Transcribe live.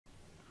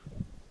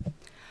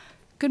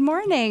Good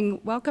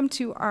morning. Welcome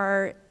to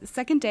our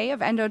second day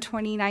of ENDO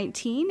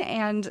 2019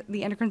 and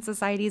the Endocrine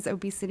Society's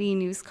Obesity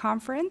News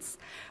Conference.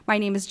 My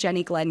name is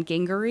Jenny Glenn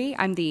Gingery.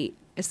 I'm the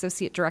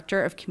Associate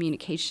Director of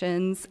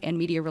Communications and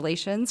Media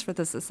Relations for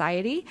the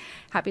Society.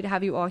 Happy to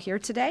have you all here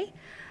today.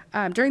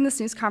 During this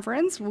news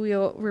conference,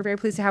 we're very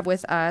pleased to have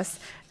with us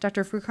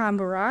Dr. Furkan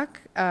Burak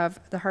of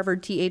the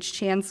Harvard T.H.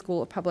 Chan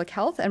School of Public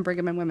Health and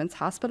Brigham and Women's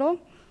Hospital,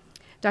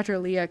 Dr.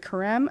 Leah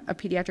Karem, a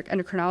pediatric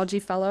endocrinology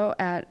fellow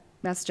at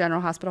Mass General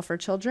Hospital for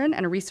Children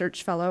and a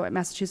research fellow at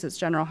Massachusetts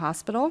General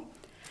Hospital,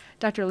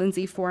 Dr.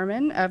 Lindsay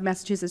Foreman of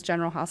Massachusetts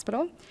General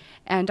Hospital,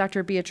 and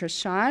Dr.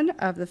 Beatrice Chan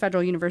of the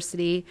Federal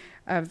University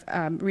of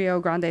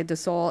Rio Grande do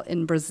Sul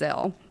in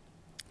Brazil.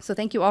 So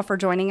thank you all for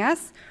joining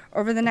us.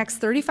 Over the next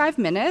 35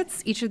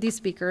 minutes, each of these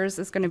speakers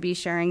is going to be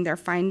sharing their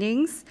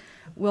findings.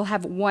 We'll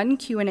have one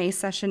Q&A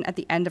session at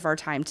the end of our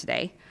time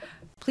today.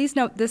 Please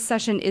note this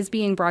session is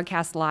being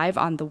broadcast live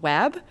on the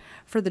web.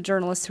 For the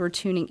journalists who are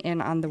tuning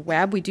in on the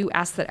web, we do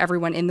ask that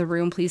everyone in the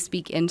room please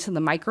speak into the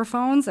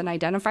microphones and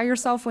identify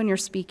yourself when you're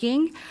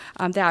speaking.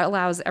 That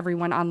allows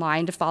everyone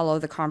online to follow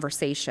the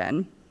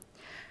conversation.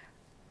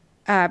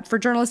 For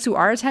journalists who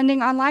are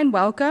attending online,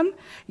 welcome.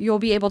 You'll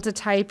be able to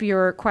type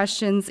your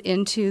questions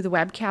into the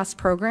webcast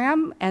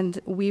program, and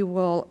we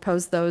will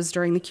pose those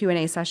during the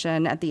Q&A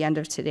session at the end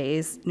of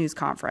today's news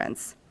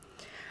conference.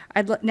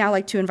 I'd now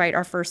like to invite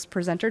our first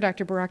presenter,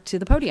 Dr. Burak, to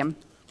the podium.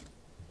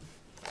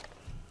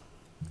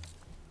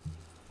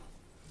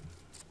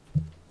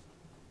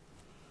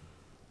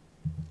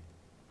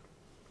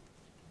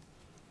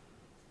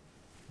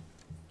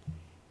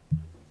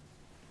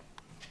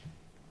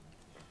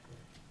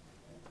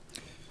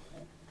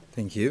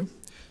 Thank you.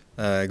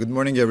 Good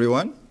morning,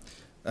 everyone.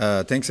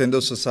 Thanks,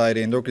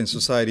 Endocrine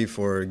Society,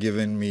 for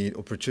giving me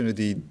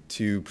opportunity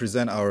to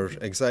present our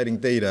exciting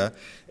data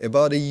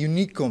about a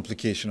unique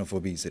complication of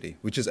obesity,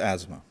 which is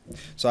asthma.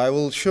 So I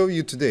will show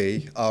you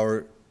today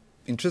our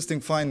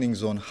interesting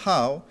findings on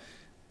how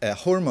a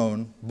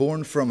hormone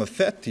born from a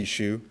fat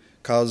tissue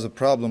causes a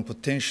problem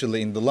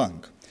potentially in the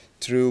lung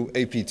through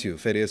AP2,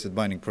 fatty acid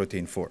binding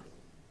protein 4.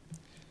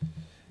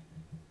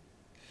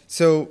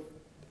 So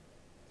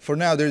for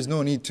now, there is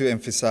no need to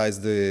emphasize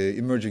the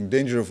emerging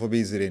danger of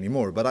obesity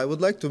anymore, but I would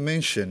like to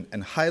mention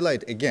and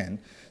highlight again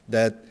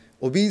that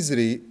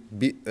obesity,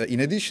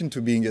 in addition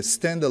to being a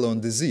standalone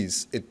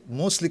disease, it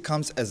mostly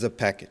comes as a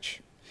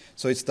package.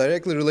 So it's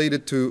directly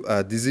related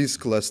to disease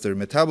cluster,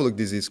 metabolic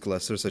disease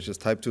clusters such as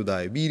type 2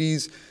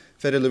 diabetes,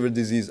 fatty liver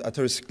disease,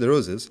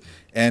 atherosclerosis,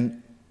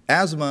 and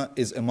asthma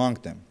is among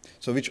them.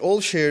 So which all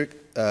share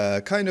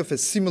kind of a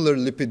similar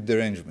lipid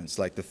derangements,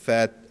 like the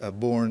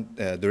fat-borne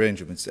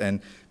derangements,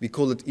 and we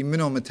call it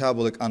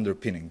immunometabolic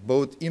underpinning.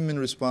 Both immune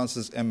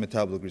responses and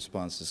metabolic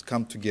responses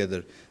come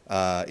together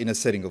in a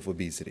setting of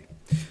obesity.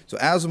 So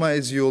asthma,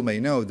 as you all may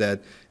know,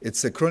 that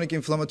it's a chronic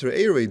inflammatory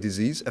airway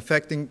disease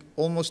affecting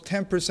almost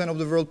 10% of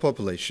the world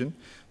population,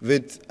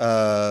 with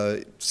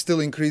still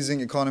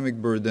increasing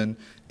economic burden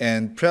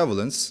and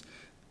prevalence,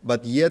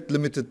 but yet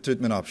limited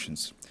treatment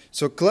options.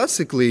 So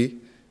classically,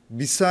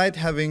 beside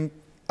having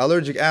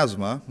allergic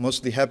asthma,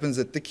 mostly happens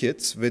at the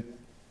kids with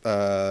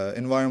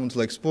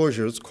environmental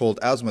exposures called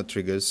asthma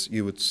triggers.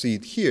 You would see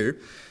it here.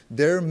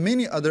 There are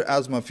many other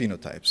asthma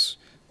phenotypes,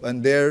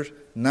 and they're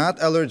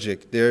not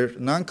allergic, they're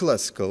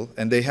non-classical,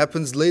 and they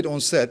happen late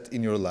onset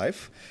in your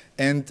life,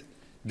 and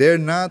they're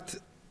not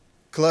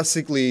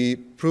classically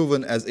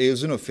proven as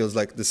eosinophils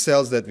like the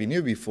cells that we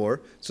knew before,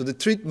 so the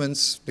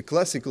treatments, the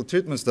classical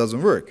treatments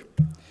doesn't work.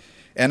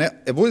 And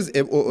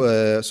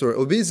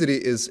obesity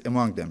is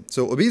among them.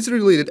 So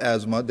obesity-related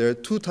asthma, there are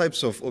two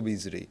types of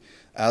obesity,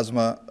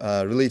 asthma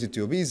related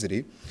to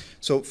obesity.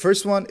 So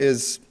first one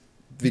is,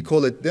 we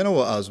call it de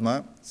novo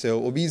asthma,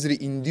 so obesity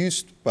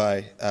induced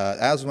by,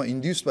 asthma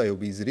induced by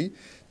obesity.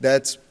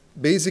 That's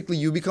basically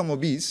you become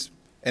obese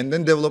and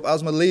then develop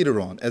asthma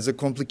later on as a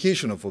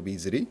complication of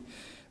obesity.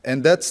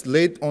 And that's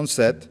late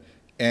onset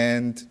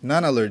and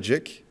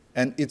non-allergic,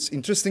 and it's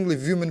interestingly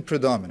women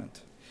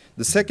predominant.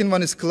 The second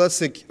one is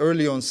classic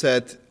early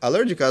onset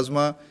allergic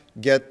asthma,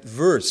 get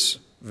worse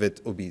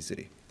with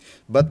obesity.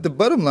 But the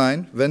bottom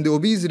line, when the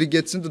obesity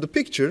gets into the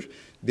picture,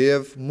 they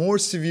have more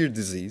severe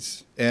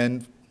disease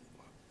and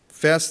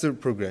faster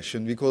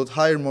progression. We call it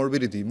higher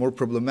morbidity, more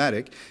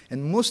problematic.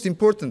 And most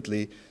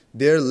importantly,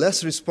 they're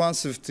less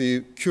responsive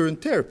to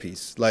current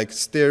therapies, like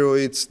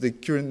steroids, the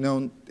current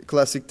known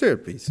classic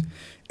therapies.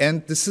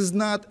 And this is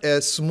not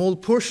a small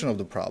portion of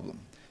the problem.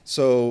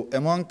 So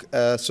among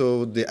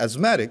the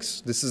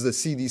asthmatics, this is the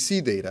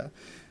CDC data,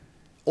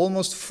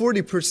 almost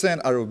 40%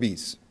 are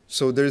obese.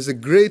 So there is a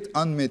great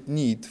unmet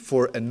need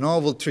for a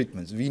novel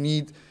treatment.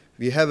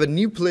 We have a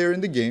new player in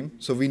the game,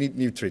 so we need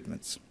new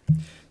treatments.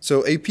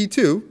 So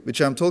AP2,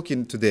 which I'm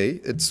talking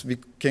today, we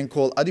can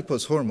call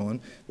adipose hormone.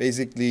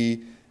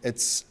 Basically,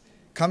 it's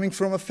coming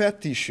from a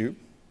fat tissue,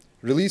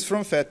 released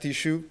from fat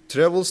tissue,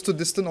 travels to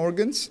distant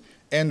organs,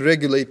 and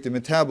regulate the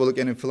metabolic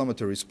and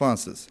inflammatory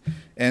responses.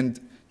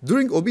 And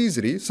during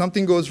obesity,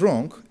 something goes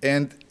wrong,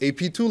 and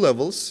AP2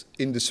 levels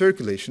in the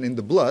circulation, in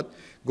the blood,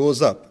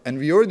 goes up. And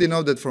we already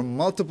know that from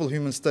multiple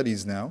human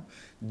studies now,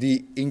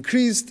 the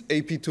increased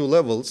AP2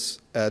 levels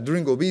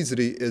during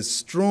obesity is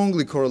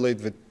strongly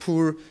correlated with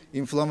poor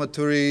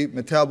inflammatory,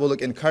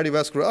 metabolic, and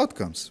cardiovascular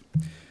outcomes.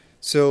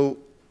 So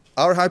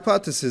our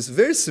hypothesis,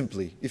 very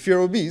simply, if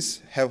you're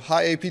obese, have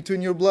high AP2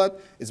 in your blood,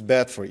 it's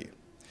bad for you.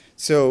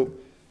 So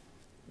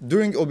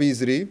during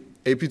obesity,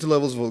 AP2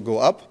 levels will go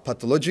up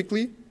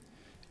pathologically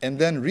and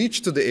then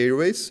reach to the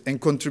airways and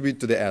contribute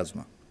to the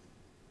asthma.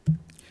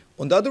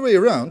 On the other way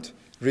around,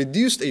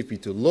 reduced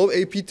AP2, low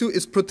AP2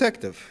 is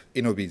protective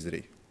in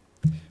obesity.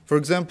 For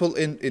example,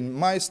 in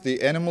mice,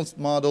 the animal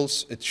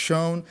models, it's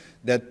shown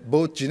that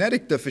both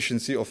genetic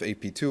deficiency of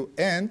AP2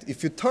 and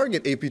if you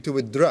target AP2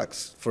 with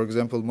drugs, for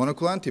example,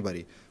 monoclonal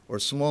antibody or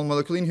small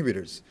molecule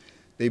inhibitors,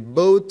 they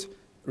both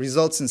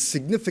results in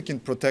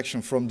significant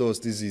protection from those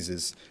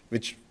diseases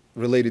which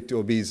related to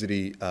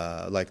obesity,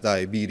 like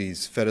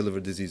diabetes, fatty liver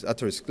disease,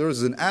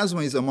 atherosclerosis, and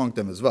asthma is among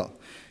them as well.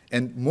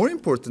 And more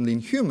importantly, in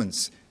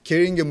humans,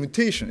 carrying a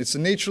mutation, it's a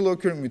naturally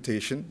occurring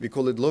mutation, we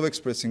call it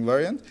low-expressing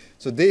variant,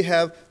 so they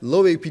have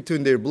low AP2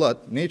 in their blood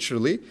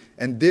naturally,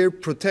 and they're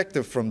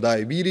protective from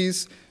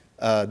diabetes,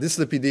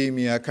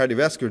 dyslipidemia,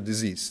 cardiovascular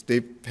disease.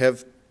 They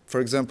have,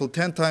 for example,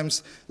 10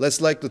 times less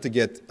likely to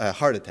get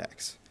heart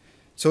attacks.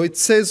 So it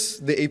says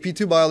the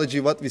AP2 biology,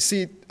 what we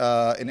see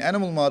in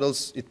animal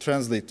models, it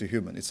translates to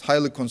human. It's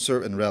highly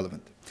conserved and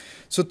relevant.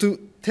 So to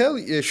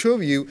show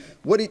you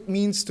what it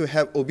means to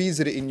have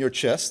obesity in your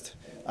chest,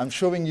 I'm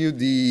showing you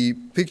the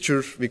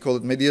picture, we call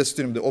it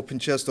mediastinum, the open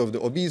chest of the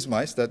obese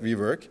mice that we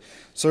work.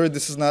 Sorry,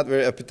 this is not a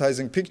very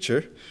appetizing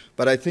picture,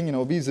 but I think in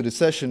obesity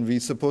session, we're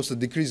supposed to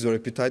decrease our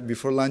appetite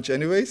before lunch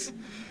anyways.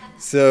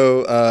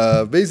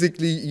 So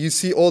basically, you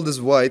see all this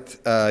white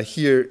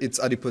here, it's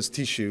adipose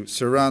tissue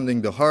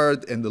surrounding the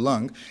heart and the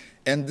lung.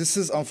 And this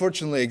is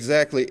unfortunately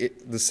exactly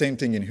the same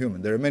thing in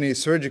human. There are many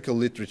surgical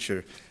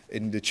literature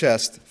in the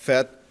chest,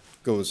 fat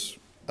goes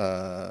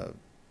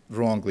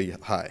wrongly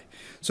high.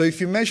 So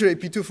if you measure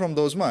AP2 from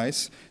those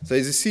mice, so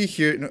as you see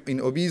here in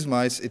obese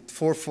mice, it's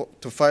 4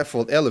 to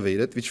 5-fold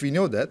elevated, which we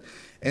know that.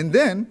 And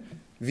then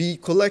we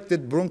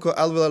collected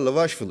bronchoalveolar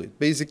lavage fluid.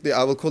 Basically,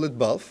 I will call it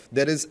BALF.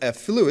 That is a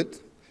fluid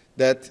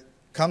that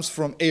comes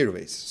from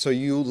airways. So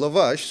you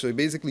lavage, so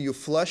basically you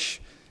flush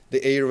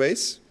the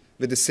airways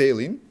with the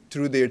saline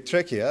through their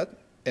trachea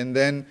and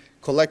then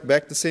collect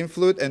back the same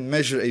fluid and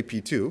measure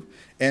AP2.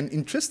 And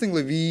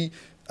interestingly, we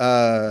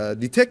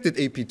detected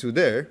AP2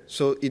 there,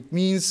 so it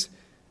means,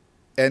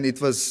 and it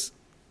was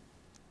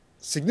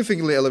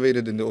significantly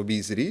elevated in the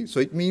obesity, so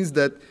it means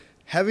that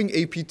having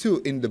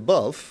AP2 in the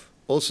BALF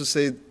also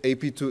said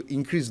AP2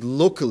 increased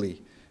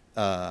locally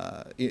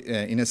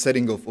in a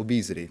setting of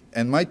obesity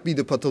and might be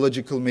the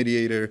pathological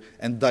mediator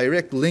and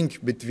direct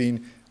link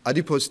between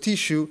adipose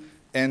tissue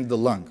and the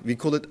lung. We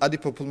call it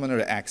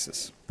adipopulmonary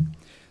axis.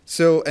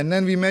 So, and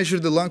then we measure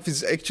the lung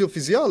actual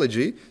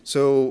physiology,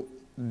 so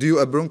do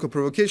a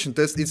bronchoprovocation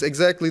test. It's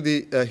exactly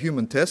the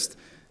human test.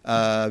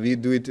 We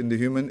do it in the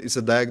human. It's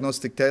a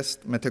diagnostic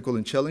test,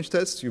 metacolon challenge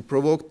test. You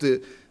provoke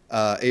the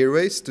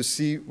airways to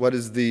see what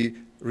is the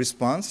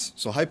response.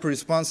 So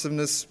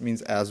hyperresponsiveness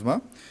means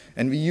asthma.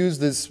 And we use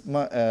this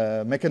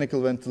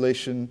mechanical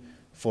ventilation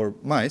for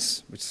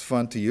mice, which is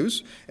fun to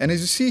use. And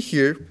as you see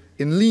here,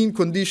 in lean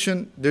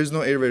condition, there's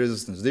no airway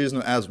resistance. There is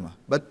no asthma.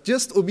 But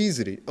just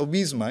obesity,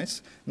 obese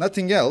mice,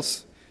 nothing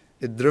else,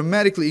 it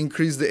dramatically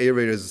increased the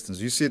airway resistance.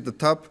 You see at the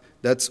top,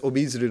 that's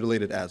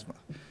obesity-related asthma.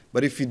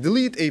 But if you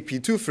delete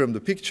AP2 from the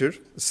picture,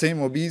 the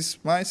same obese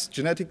mice,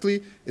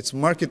 genetically, it's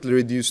markedly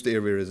reduced the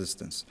airway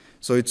resistance.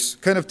 So it's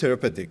kind of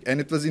therapeutic. And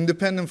it was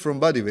independent from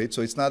body weight,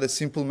 so it's not a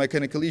simple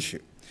mechanical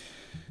issue.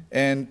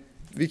 And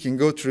we can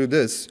go through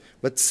this.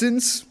 But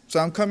since, so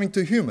I'm coming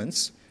to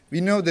humans,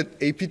 we know that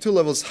AP2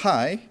 levels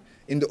high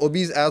in the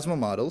obese asthma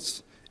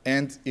models,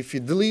 and if you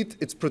delete,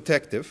 it's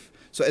protective.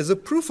 So as a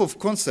proof of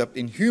concept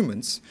in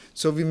humans,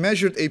 so we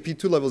measured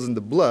AP2 levels in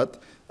the blood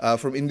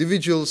from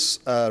individuals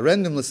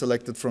randomly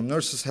selected from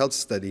Nurses' Health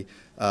Study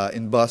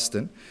in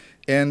Boston.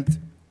 And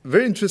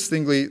very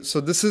interestingly,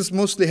 so this is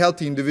mostly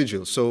healthy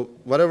individuals. So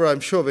whatever I'm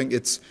showing,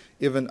 it's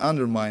even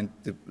undermined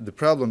the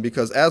problem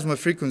because asthma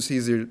frequency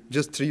is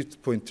just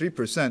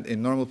 3.3%,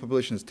 in normal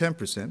population is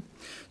 10%.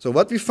 So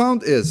what we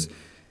found is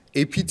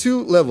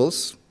AP2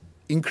 levels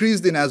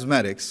increased in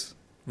asthmatics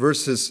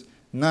versus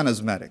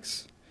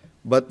non-asthmatics.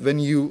 But when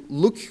you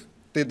look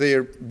at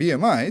their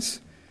BMIs,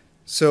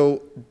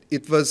 so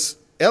it was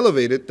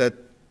elevated that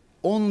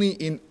only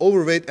in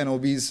overweight and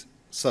obese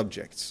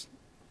subjects,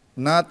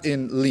 not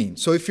in lean.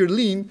 So if you're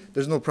lean,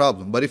 there's no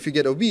problem. But if you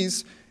get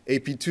obese,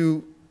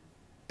 AP2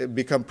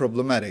 become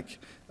problematic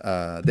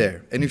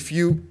there. And if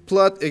you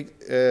plot,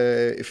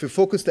 if you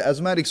focus the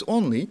asthmatics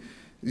only,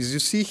 as you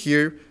see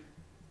here,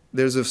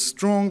 there's a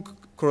strong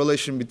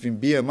correlation between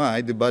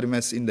BMI, the body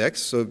mass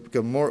index, so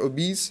become more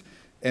obese,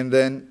 and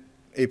then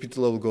AP2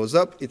 level goes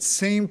up. It's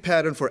same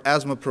pattern for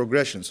asthma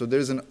progression. So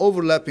there's an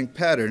overlapping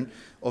pattern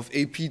of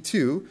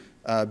AP2,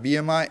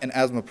 BMI, and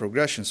asthma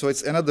progression. So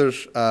it's another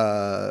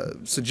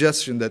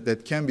suggestion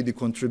that can be the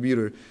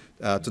contributor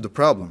to the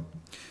problem.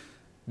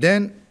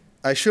 Then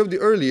I showed you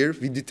earlier,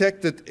 we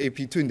detected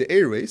AP2 in the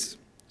airways.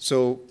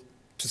 So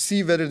to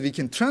see whether we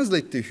can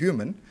translate to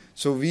human,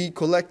 so we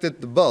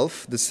collected the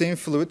BULF, the same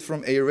fluid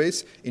from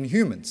airways in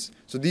humans.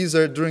 So these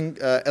are during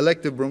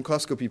elective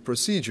bronchoscopy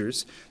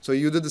procedures. So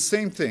you do the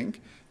same thing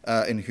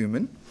in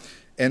human.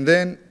 And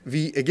then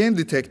we again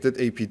detected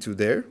AP2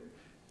 there.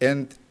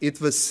 And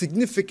it was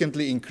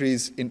significantly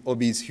increased in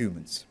obese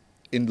humans,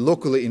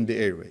 locally in the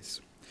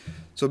airways.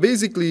 So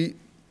basically,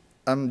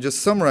 I'm just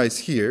summarize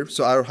here.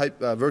 So our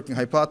working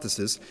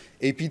hypothesis,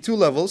 AP2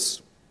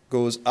 levels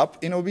goes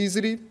up in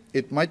obesity.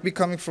 It might be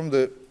coming from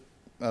the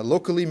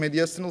locally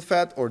mediastinal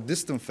fat or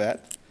distant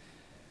fat.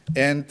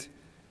 And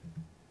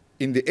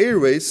in the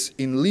airways,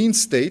 in lean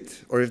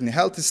state or in a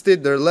healthy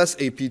state, there are less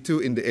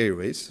AP2 in the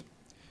airways.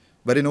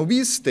 But in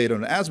obese state or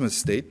an asthma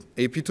state,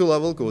 AP2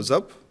 level goes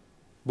up,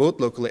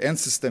 both locally and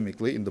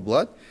systemically in the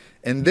blood,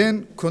 and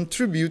then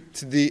contribute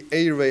to the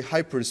airway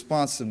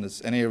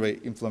hyperresponsiveness and airway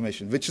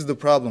inflammation, which is the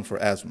problem for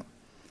asthma.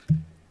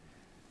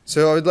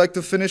 So I would like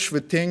to finish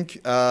with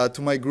thank to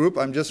my group.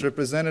 I'm just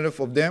representative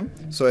of them.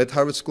 So at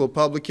Harvard School of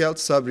Public Health,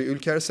 Sabri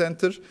Ülker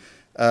Center.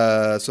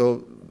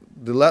 So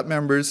the lab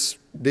members,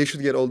 they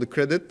should get all the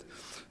credit.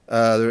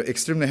 They're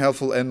extremely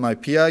helpful. And my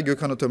PI,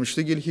 Gökhan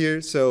Otomişligil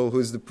here, so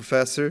who's the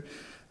professor.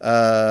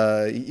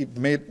 He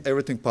made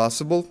everything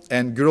possible.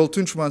 And Gürol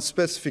Tunçman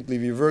specifically,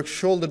 we worked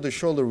shoulder to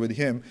shoulder with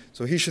him,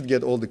 so he should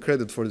get all the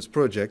credit for this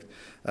project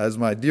as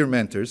my dear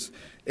mentors.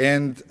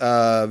 And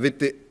with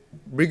the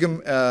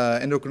Brigham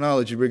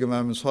Endocrinology, Brigham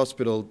and Women's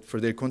Hospital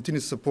for their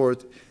continued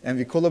support. And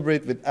we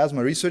collaborate with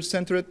Asthma Research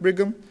Center at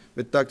Brigham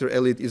with Dr.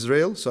 Elliot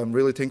Israel, so I'm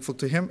really thankful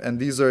to him. And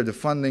these are the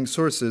funding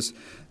sources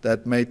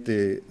that made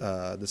the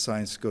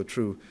science go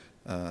through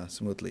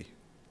smoothly.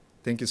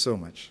 Thank you so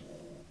much.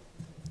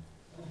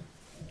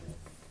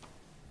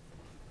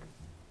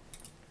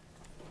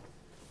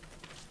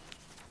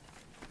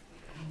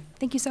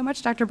 Thank you so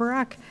much, Dr.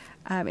 Barak.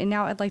 And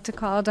now I'd like to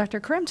call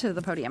Dr. Karim to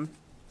the podium.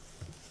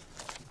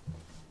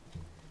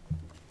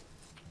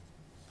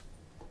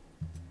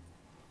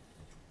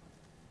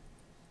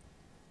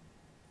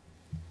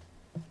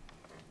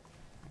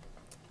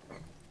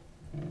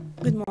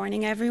 Good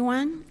morning,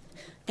 everyone.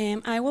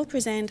 I will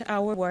present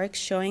our work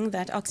showing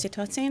that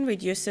oxytocin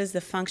reduces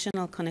the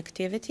functional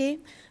connectivity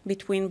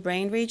between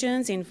brain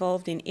regions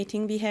involved in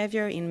eating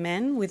behavior in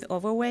men with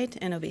overweight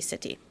and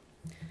obesity.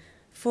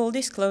 Full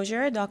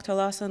disclosure, Dr.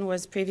 Lawson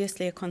was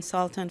previously a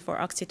consultant for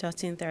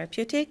oxytocin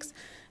therapeutics,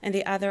 and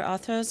the other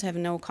authors have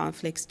no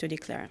conflicts to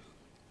declare.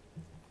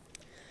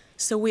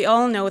 So we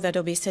all know that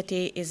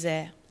obesity is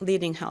a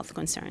leading health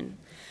concern.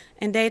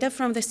 And data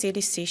from the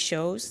CDC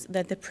shows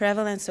that the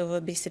prevalence of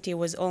obesity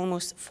was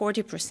almost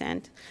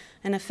 40%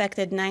 and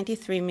affected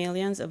 93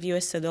 million of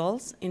US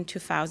adults in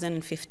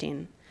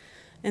 2015.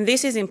 And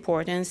this is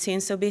important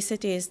since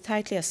obesity is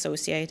tightly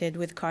associated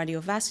with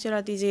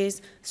cardiovascular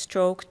disease,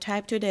 stroke,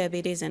 type 2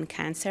 diabetes, and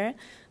cancer,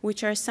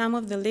 which are some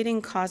of the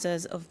leading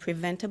causes of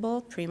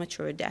preventable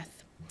premature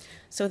death.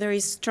 So there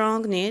is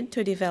strong need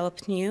to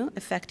develop new,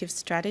 effective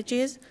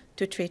strategies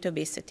to treat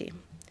obesity.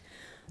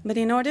 But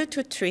in order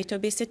to treat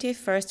obesity,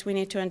 first we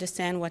need to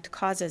understand what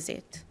causes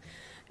it.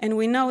 And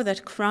we know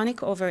that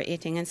chronic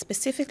overeating, and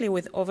specifically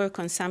with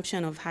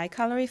overconsumption of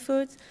high-calorie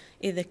foods,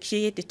 is the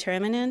key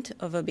determinant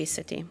of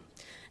obesity.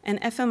 And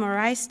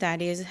fMRI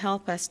studies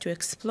help us to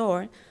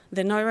explore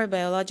the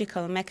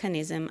neurobiological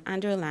mechanism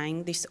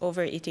underlying this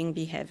overeating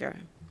behavior.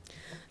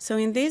 So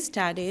in these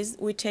studies,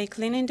 we take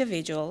lean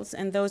individuals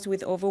and those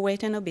with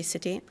overweight and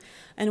obesity,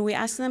 and we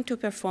ask them to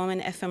perform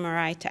an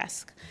fMRI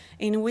test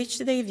in which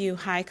they view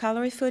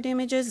high-calorie food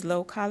images,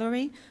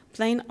 low-calorie,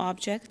 plain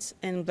objects,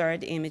 and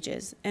blurred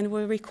images. And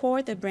we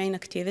record the brain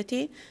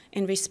activity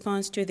in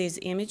response to these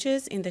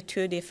images in the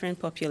two different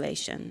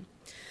populations.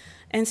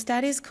 And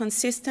studies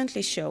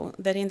consistently show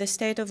that in the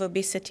state of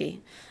obesity,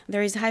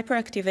 there is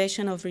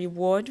hyperactivation of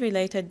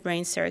reward-related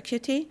brain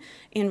circuitry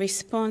in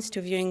response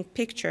to viewing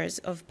pictures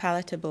of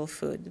palatable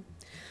food.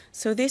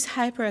 So this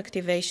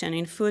hyperactivation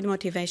in food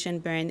motivation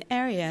brain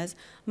areas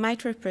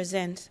might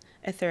represent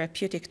a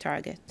therapeutic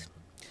target.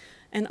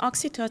 And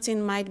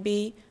oxytocin might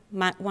be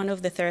one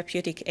of the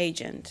therapeutic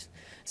agents.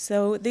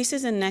 So this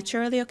is a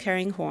naturally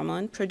occurring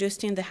hormone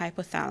produced in the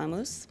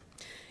hypothalamus.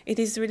 It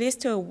is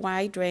released to a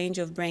wide range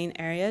of brain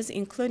areas,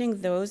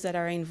 including those that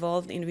are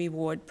involved in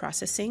reward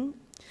processing.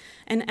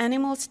 And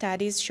animal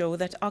studies show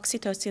that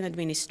oxytocin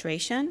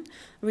administration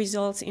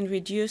results in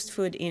reduced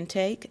food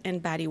intake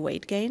and body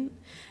weight gain.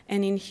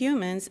 And in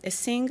humans, a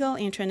single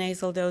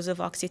intranasal dose of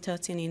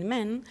oxytocin in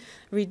men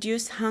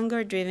reduced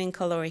hunger-driven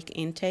caloric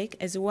intake,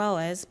 as well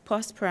as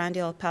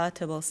postprandial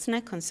palatable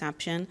snack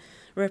consumption,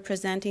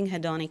 representing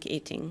hedonic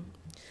eating.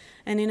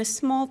 And in a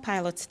small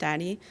pilot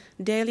study,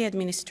 daily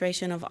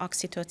administration of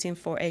oxytocin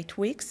for 8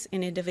 weeks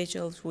in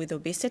individuals with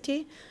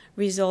obesity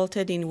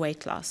resulted in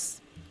weight loss.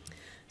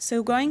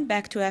 So going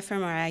back to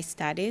fMRI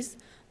studies,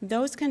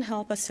 those can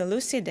help us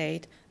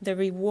elucidate the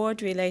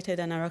reward-related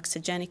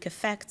anoxygenic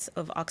effects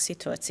of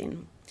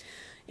oxytocin.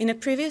 In a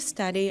previous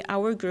study,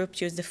 our group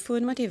used the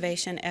food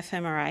motivation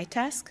fMRI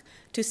task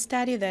to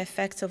study the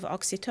effects of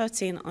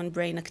oxytocin on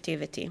brain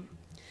activity.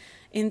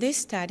 In this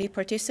study,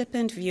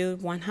 participants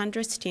viewed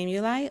 100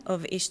 stimuli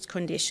of each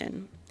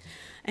condition.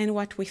 And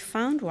what we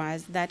found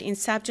was that in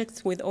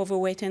subjects with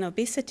overweight and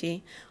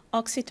obesity,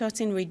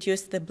 oxytocin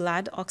reduced the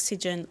blood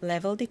oxygen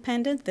level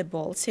dependent, the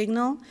BOL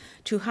signal,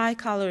 to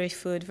high-calorie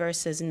food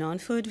versus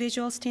non-food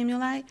visual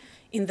stimuli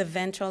in the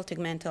ventral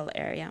tegmental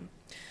area.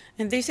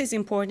 And this is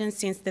important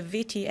since the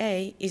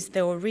VTA is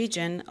the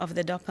origin of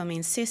the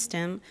dopamine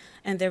system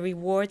and the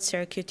reward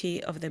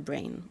circuitry of the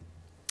brain.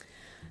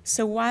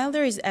 So while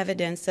there is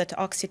evidence that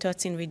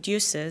oxytocin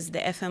reduces the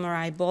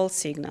fMRI BOL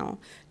signal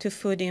to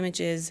food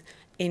images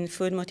in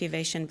food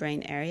motivation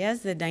brain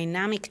areas, the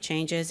dynamic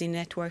changes in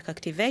network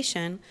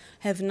activation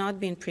have not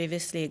been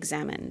previously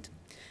examined.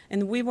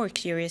 And we were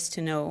curious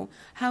to know,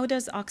 how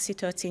does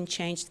oxytocin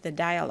change the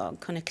dialogue,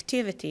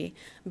 connectivity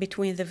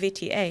between the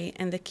VTA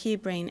and the key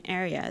brain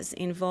areas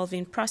involved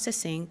in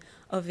processing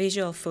of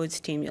visual food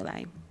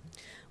stimuli?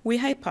 We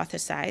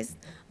hypothesized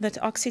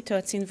that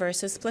oxytocin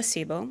versus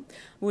placebo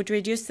would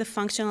reduce the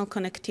functional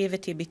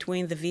connectivity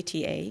between the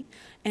VTA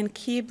and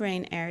key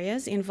brain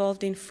areas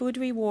involved in food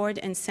reward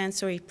and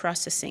sensory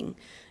processing,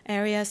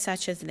 areas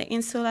such as the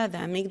insula, the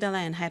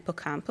amygdala, and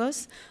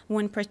hippocampus,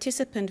 when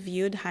participants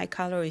viewed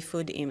high-calorie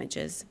food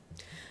images.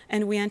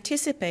 And we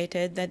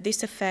anticipated that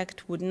this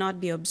effect would not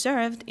be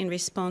observed in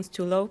response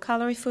to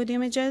low-calorie food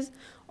images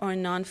or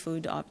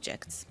non-food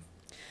objects.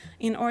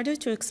 In order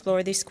to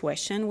explore this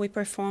question, we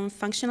performed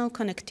functional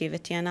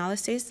connectivity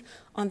analysis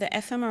on the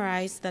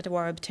fMRIs that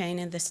were obtained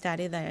in the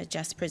study that I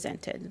just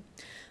presented.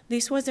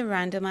 This was a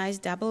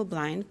randomized,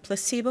 double-blind,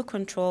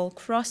 placebo-controlled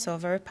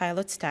crossover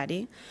pilot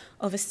study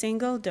of a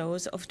single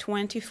dose of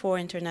 24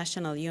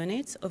 international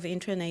units of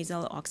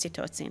intranasal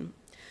oxytocin.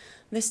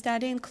 The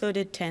study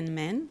included 10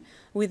 men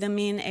with a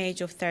mean age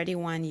of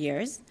 31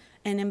 years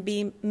and a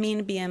mean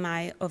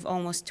BMI of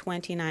almost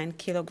 29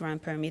 kilogram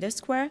per meter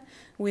square,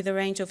 with a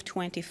range of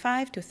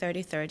 25 to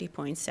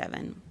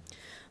 30.7.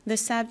 The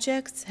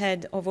subjects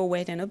had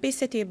overweight and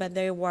obesity, but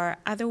they were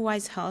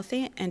otherwise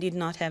healthy and did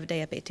not have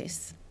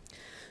diabetes.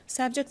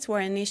 Subjects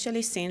were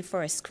initially seen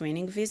for a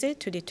screening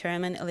visit to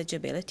determine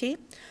eligibility,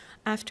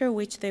 after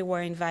which they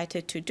were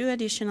invited to do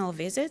additional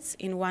visits.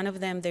 In one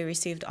of them, they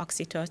received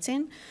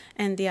oxytocin,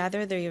 and the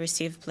other, they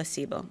received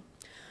placebo.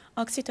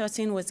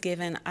 Oxytocin was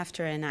given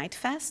after a night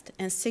fast,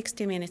 and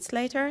 60 minutes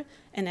later,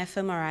 an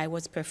fMRI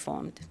was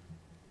performed.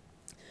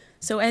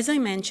 So as I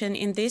mentioned,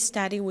 in this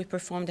study, we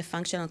performed a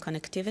functional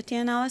connectivity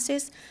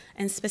analysis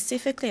and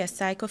specifically a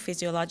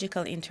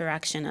psychophysiological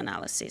interaction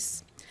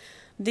analysis.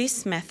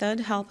 This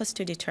method helped us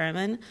to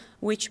determine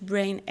which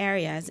brain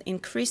areas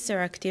increase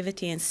their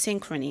activity and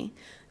synchrony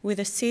with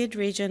a seed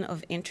region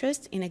of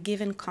interest in a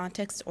given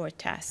context or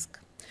task.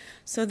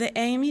 So the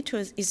aim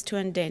is to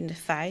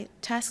identify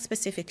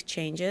task-specific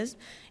changes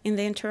in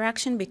the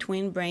interaction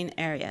between brain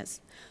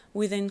areas,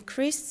 with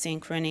increased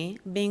synchrony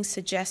being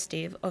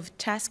suggestive of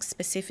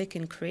task-specific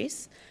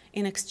increase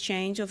in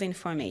exchange of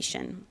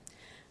information.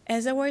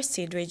 As our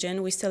seed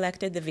region, we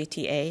selected the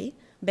VTA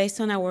based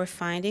on our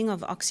finding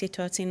of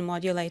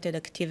oxytocin-modulated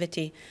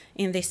activity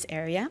in this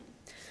area,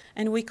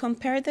 and we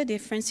compared the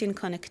difference in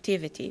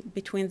connectivity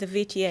between the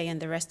VTA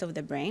and the rest of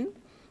the brain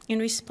in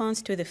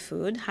response to the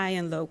food, high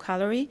and low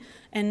calorie,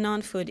 and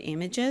non-food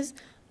images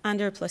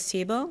under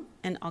placebo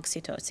and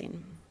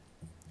oxytocin.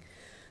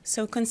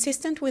 So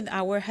consistent with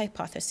our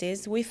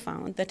hypothesis, we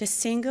found that a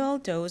single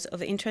dose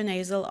of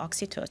intranasal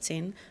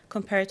oxytocin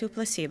compared to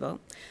placebo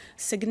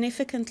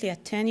significantly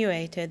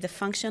attenuated the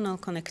functional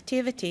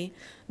connectivity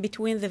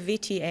between the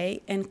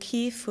VTA and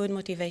key food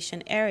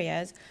motivation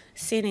areas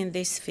seen in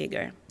this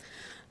figure.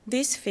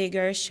 This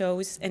figure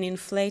shows an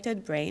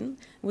inflated brain,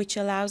 which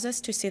allows us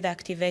to see the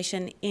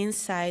activation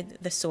inside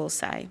the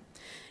sulci.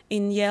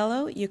 In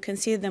yellow, you can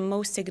see the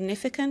most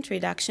significant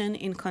reduction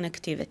in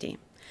connectivity.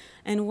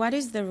 And what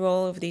is the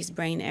role of these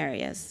brain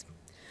areas?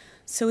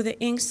 So the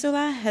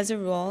insula has a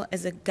role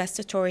as a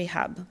gustatory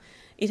hub.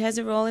 It has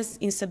a role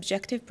in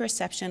subjective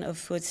perception of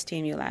food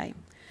stimuli.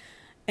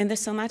 And the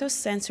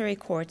somatosensory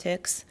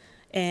cortex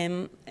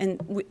the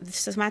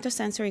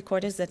somatosensory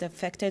cortex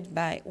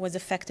that was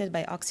affected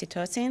by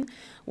oxytocin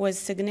was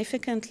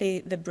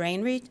significantly the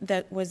brain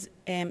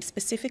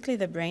specifically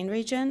the brain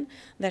region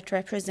that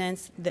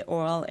represents the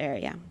oral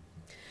area.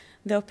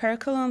 The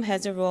operculum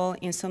has a role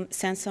in some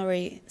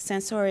sensory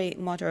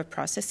motor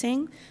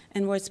processing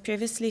and was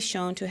previously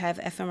shown to have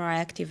fMRI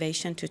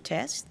activation to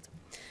test.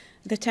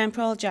 The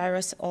temporal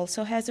gyrus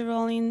also has a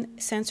role in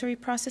sensory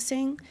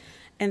processing,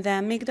 and the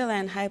amygdala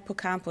and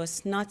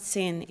hippocampus, not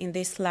seen in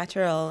this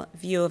lateral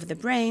view of the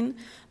brain,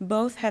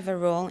 both have a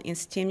role in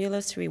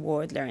stimulus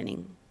reward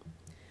learning.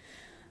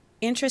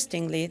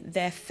 Interestingly,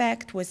 the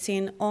effect was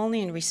seen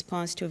only in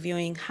response to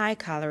viewing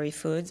high-calorie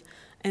foods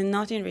and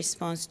not in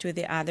response to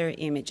the other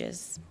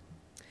images.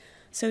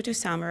 So to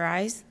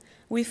summarize,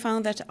 we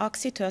found that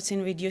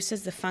oxytocin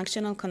reduces the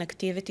functional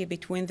connectivity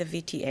between the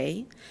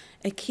VTA,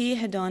 a key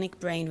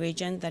hedonic brain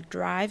region that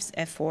drives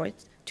effort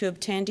to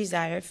obtain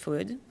desired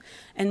food,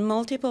 and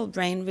multiple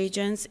brain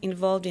regions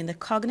involved in the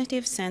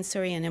cognitive,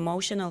 sensory, and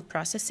emotional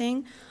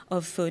processing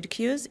of food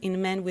cues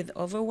in men with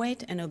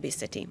overweight and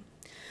obesity.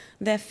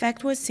 The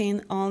effect was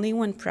seen only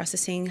when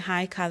processing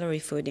high-calorie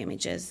food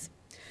images.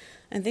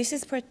 And this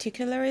is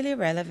particularly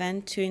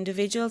relevant to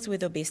individuals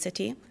with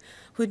obesity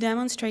who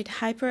demonstrate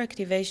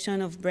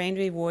hyperactivation of brain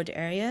reward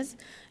areas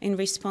in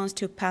response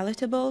to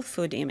palatable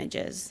food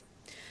images.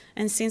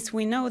 And since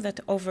we know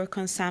that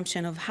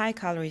overconsumption of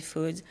high-calorie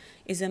foods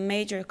is a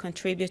major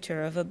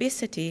contributor of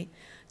obesity,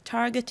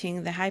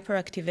 targeting the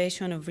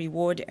hyperactivation of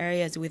reward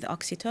areas with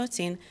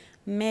oxytocin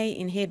may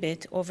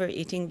inhibit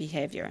overeating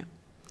behavior.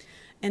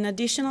 And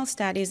additional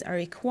studies are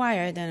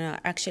required and are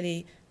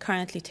actually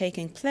currently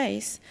taking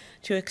place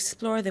to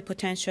explore the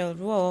potential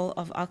role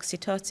of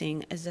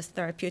oxytocin as a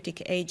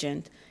therapeutic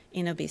agent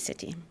in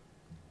obesity.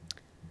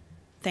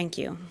 Thank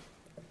you.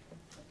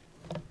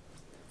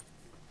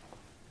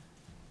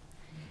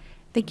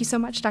 Thank you so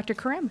much, Dr.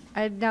 Karim.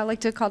 I'd now like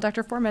to call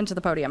Dr. Foreman to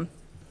the podium.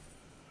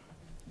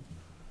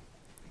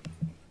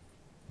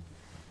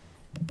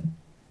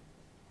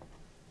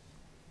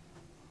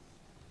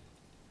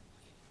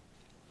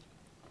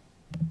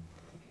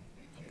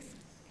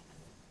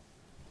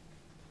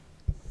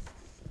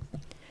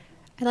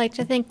 I'd like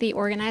to thank the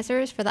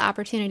organizers for the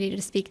opportunity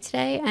to speak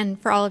today and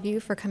for all of you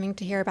for coming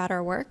to hear about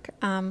our work.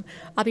 I'll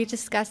be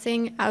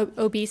discussing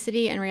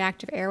obesity and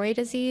reactive airway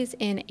disease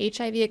in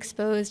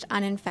HIV-exposed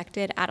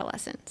uninfected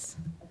adolescents.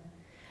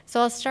 So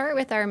I'll start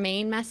with our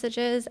main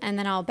messages and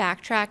then I'll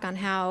backtrack on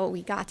how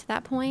we got to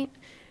that point.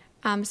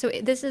 So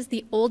this is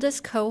the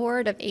oldest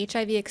cohort of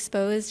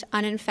HIV-exposed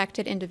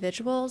uninfected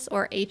individuals,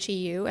 or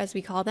HEU as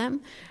we call them,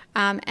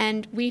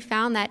 and we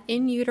found that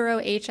in utero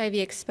HIV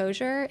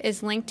exposure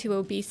is linked to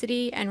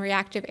obesity and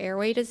reactive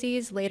airway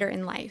disease later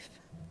in life.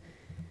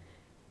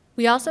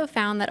 We also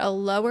found that a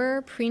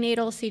lower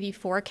prenatal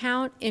CD4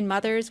 count in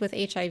mothers with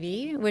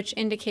HIV, which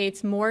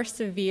indicates more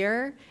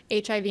severe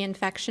HIV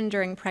infection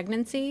during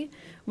pregnancy,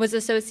 was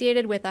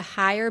associated with a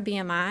higher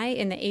BMI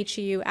in the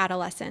HEU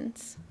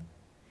adolescents.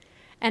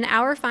 And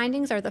our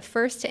findings are the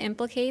first to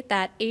implicate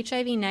that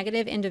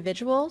HIV-negative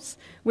individuals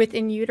with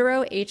in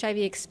utero HIV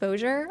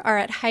exposure are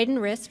at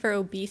heightened risk for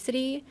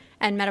obesity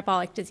and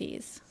metabolic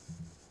disease.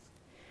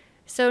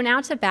 So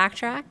now to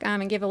backtrack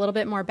and give a little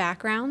bit more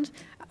background.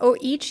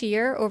 Each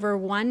year, over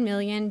 1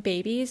 million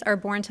babies are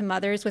born to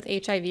mothers with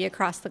HIV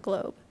across the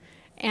globe.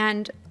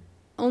 And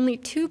only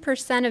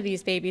 2% of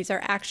these babies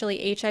are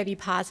actually HIV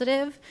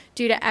positive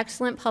due to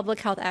excellent public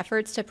health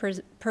efforts to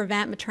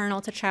prevent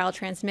maternal-to-child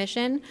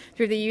transmission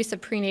through the use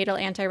of prenatal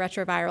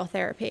antiretroviral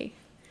therapy.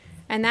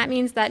 And that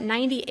means that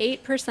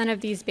 98% of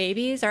these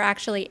babies are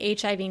actually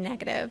HIV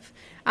negative,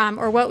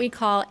 or what we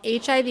call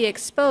HIV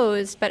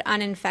exposed but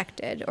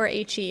uninfected, or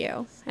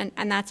HEU.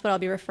 And that's what I'll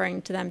be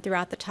referring to them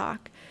throughout the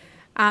talk.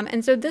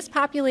 And so this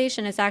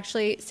population is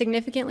actually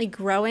significantly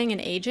growing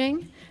and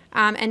aging,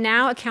 and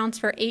now accounts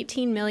for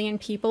 18 million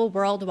people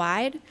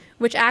worldwide,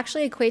 which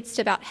actually equates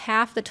to about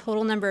half the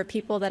total number of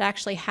people that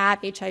actually have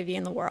HIV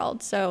in the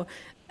world. So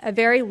a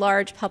very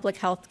large public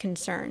health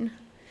concern.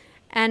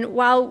 And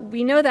while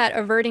we know that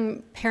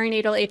averting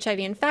perinatal HIV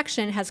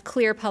infection has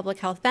clear public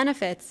health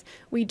benefits,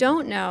 we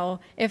don't know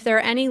if there are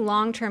any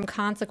long-term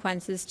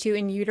consequences to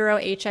in utero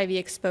HIV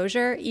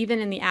exposure, even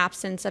in the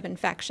absence of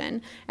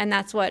infection. And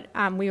that's what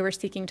we were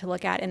seeking to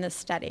look at in this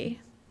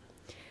study.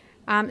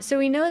 So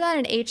we know that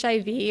in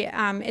HIV,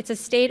 it's a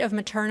state of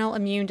maternal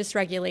immune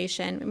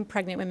dysregulation in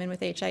pregnant women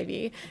with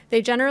HIV.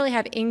 They generally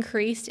have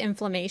increased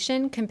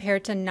inflammation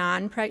compared to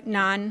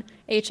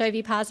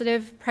non-HIV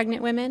positive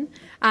pregnant women.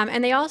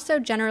 And they also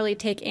generally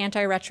take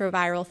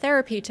antiretroviral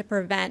therapy to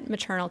prevent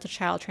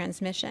maternal-to-child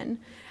transmission.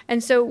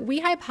 And so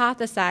we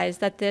hypothesize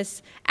that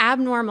this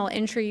abnormal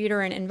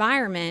intrauterine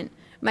environment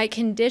might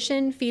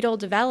condition fetal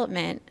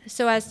development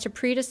so as to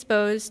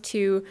predispose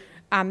to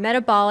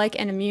metabolic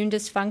and immune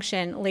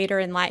dysfunction later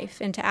in life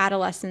into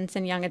adolescence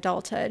and young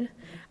adulthood.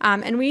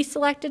 And we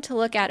selected to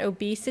look at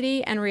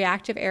obesity and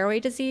reactive airway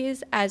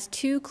disease as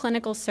two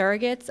clinical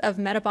surrogates of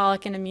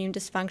metabolic and immune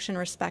dysfunction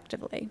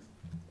respectively.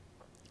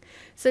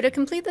 So to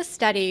complete the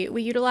study,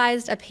 we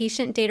utilized a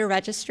patient data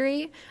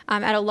registry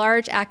at a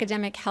large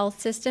academic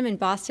health system in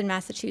Boston,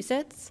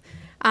 Massachusetts.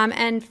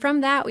 And from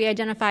that, we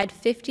identified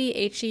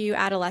 50 HEU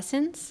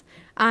adolescents.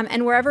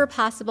 And wherever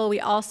possible, we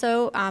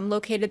also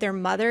located their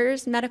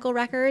mother's medical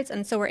records,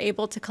 and so we're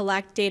able to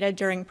collect data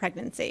during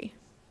pregnancy.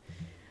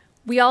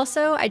 We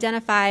also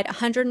identified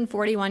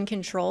 141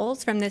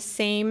 controls from this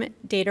same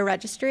data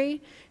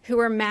registry who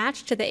were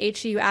matched to the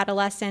HEU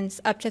adolescents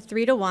up to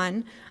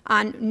 3-to-1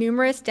 on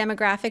numerous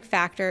demographic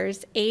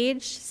factors: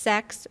 age,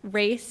 sex,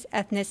 race,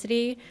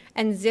 ethnicity,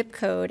 and zip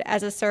code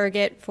as a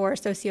surrogate for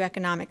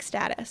socioeconomic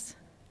status.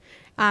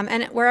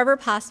 And wherever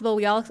possible,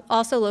 we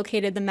also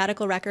located the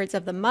medical records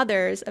of the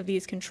mothers of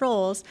these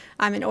controls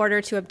in order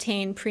to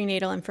obtain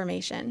prenatal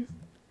information.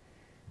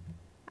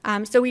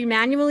 So we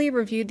manually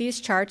reviewed these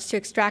charts to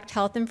extract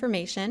health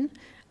information.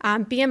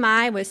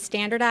 BMI was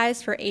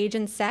standardized for age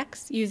and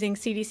sex using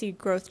CDC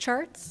growth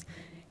charts.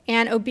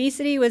 And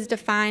obesity was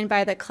defined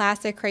by the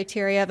classic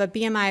criteria of a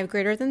BMI of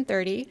greater than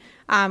 30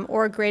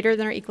 or greater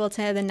than or equal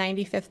to the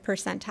 95th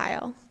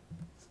percentile.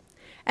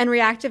 And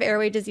reactive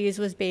airway disease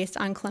was based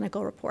on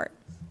clinical report.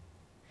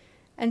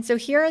 And so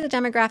here are the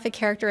demographic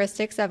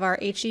characteristics of our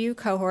HEU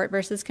cohort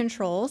versus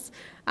controls.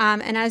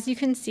 And as you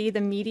can see, the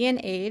median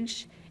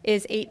age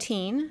is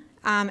 18.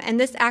 And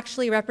this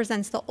actually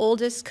represents the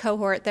oldest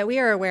cohort that we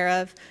are aware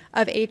of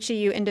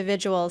HEU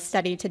individuals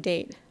studied to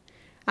date.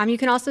 You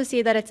can also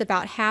see that it's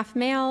about half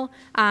male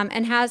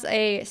and has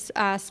a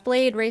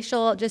splayed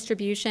racial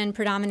distribution,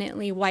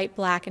 predominantly white,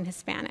 black, and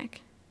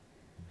Hispanic.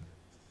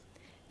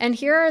 And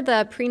here are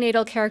the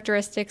prenatal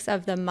characteristics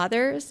of the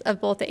mothers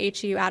of both the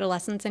HEU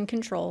adolescents and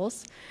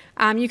controls.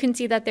 You can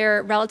see that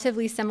they're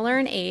relatively similar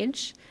in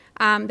age,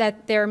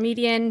 that their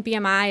median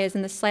BMI is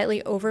in the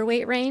slightly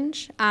overweight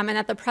range, and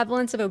that the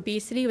prevalence of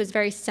obesity was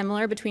very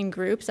similar between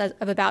groups of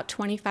about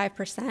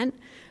 25%,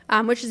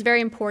 which is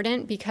very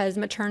important because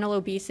maternal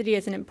obesity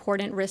is an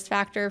important risk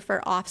factor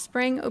for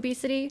offspring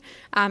obesity,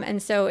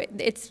 and so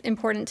it's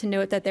important to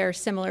note that they're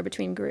similar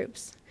between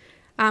groups.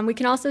 We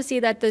can also see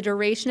that the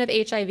duration of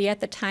HIV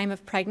at the time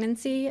of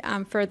pregnancy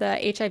for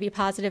the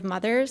HIV-positive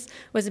mothers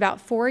was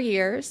about 4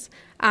 years,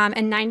 and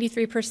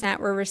 93%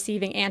 were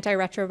receiving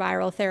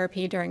antiretroviral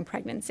therapy during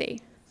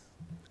pregnancy.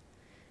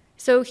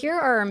 So here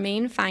are our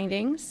main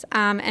findings,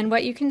 and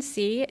what you can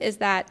see is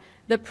that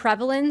the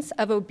prevalence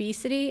of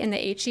obesity in the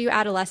HEU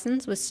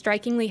adolescents was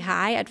strikingly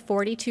high at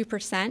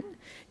 42%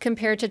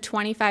 compared to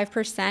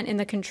 25% in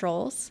the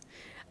controls.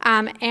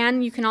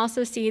 And you can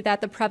also see that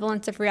the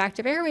prevalence of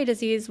reactive airway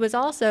disease was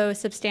also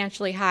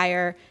substantially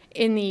higher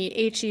in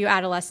the HEU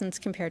adolescents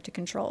compared to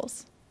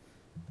controls.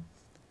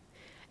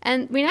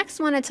 And we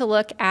next wanted to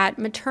look at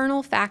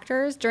maternal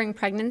factors during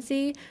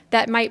pregnancy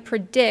that might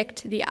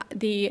predict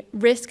the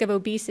risk of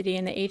obesity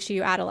in the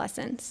HEU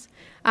adolescents.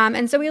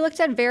 And so we looked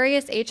at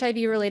various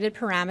HIV-related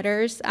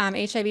parameters,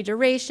 HIV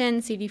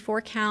duration,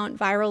 CD4 count,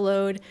 viral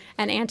load,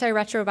 and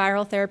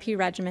antiretroviral therapy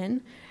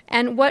regimen.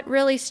 And what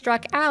really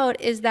struck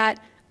out is that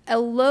a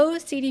low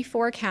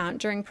CD4 count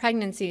during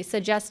pregnancy,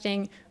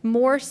 suggesting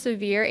more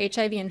severe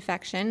HIV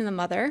infection in the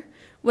mother,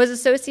 was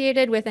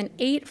associated with an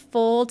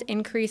 8-fold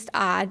increased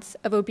odds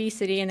of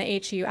obesity in the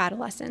HEU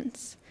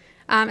adolescents.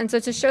 And so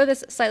to show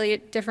this slightly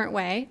different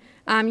way,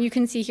 you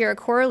can see here a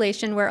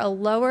correlation where a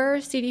lower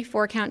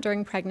CD4 count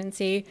during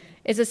pregnancy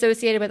is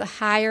associated with a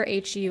higher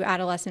HEU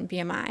adolescent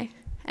BMI.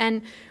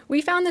 And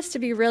we found this to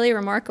be really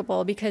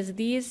remarkable because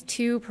these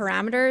two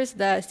parameters,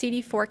 the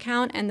CD4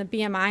 count and the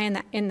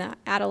BMI in the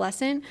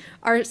adolescent,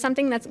 are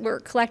something that were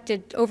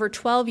collected over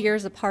 12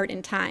 years apart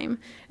in time.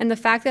 And the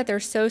fact that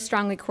they're so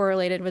strongly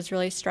correlated was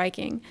really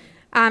striking.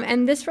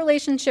 And this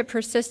relationship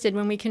persisted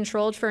when we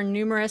controlled for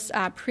numerous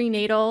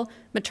prenatal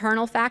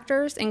maternal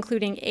factors,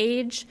 including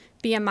age,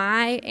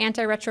 BMI,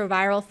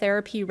 antiretroviral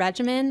therapy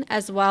regimen,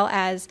 as well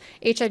as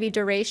HIV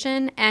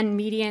duration and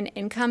median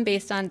income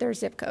based on their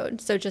zip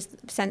code, so just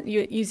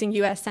using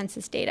US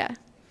Census data.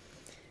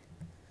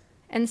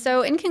 And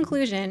so in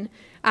conclusion,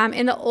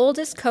 in the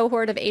oldest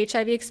cohort of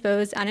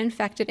HIV-exposed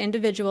uninfected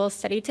individuals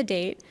studied to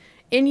date,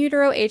 in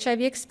utero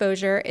HIV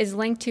exposure is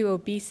linked to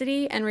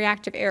obesity and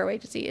reactive airway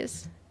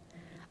disease.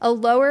 A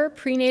lower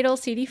prenatal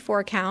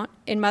CD4 count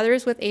in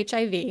mothers with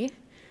HIV,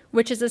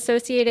 which was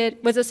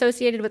associated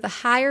with a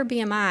higher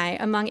BMI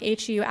among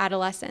HEU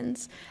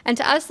adolescents. And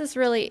to us, this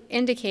really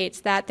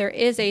indicates that there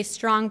is a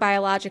strong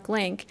biologic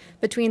link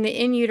between the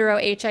in utero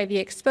HIV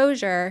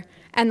exposure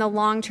and the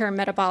long-term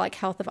metabolic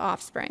health of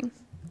offspring.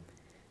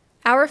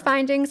 Our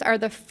findings are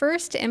the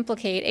first to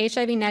implicate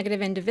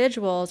HIV-negative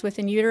individuals with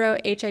in utero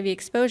HIV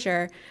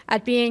exposure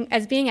as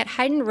being at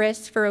heightened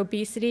risk for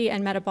obesity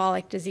and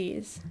metabolic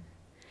disease.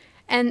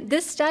 And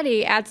this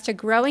study adds to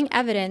growing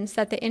evidence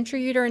that the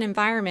intrauterine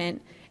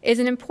environment is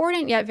an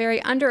important yet very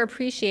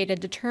underappreciated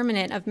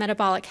determinant of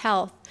metabolic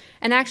health.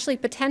 And actually,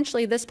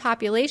 potentially, this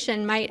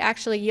population might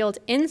actually yield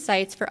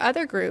insights for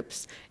other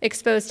groups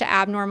exposed to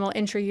abnormal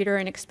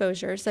intrauterine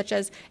exposure, such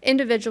as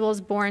individuals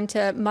born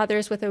to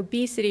mothers with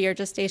obesity or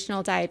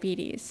gestational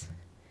diabetes.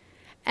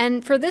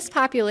 And for this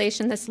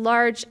population, this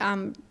large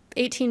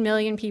 18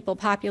 million people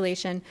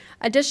population,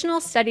 additional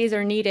studies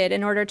are needed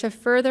in order to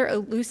further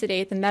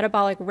elucidate the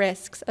metabolic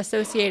risks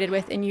associated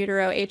with in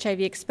utero HIV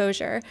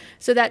exposure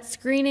so that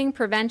screening,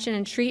 prevention,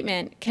 and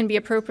treatment can be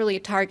appropriately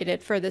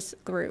targeted for this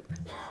group.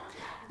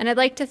 And I'd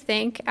like to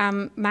thank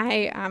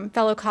my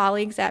fellow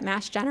colleagues at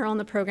Mass General in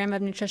the Program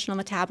of Nutritional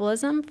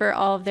Metabolism for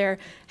all of their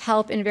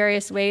help in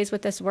various ways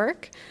with this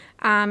work,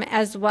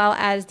 as well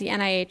as the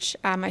NIH,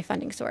 my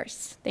funding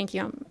source. Thank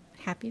you. I'm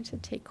happy to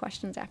take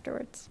questions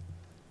afterwards.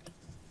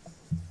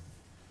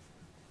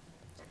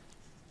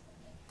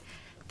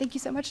 Thank you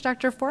so much,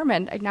 Dr.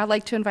 Foreman. I'd now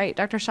like to invite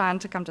Dr. Shan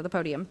to come to the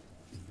podium.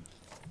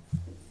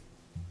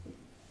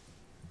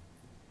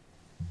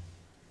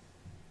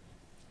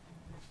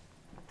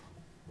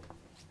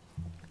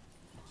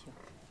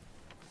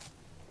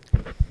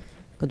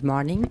 Good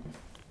morning.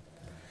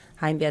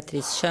 I'm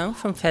Beatriz Chan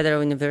from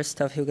Federal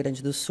University of Rio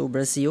Grande do Sul,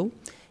 Brazil,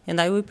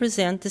 and I will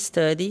present the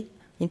study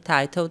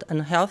entitled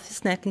Unhealthy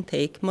Snack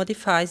Intake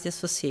Modifies the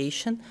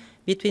Association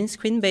between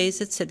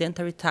Screen-Based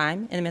Sedentary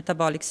Time and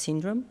Metabolic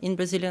Syndrome in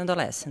Brazilian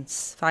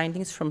Adolescents,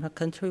 findings from a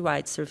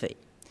countrywide survey.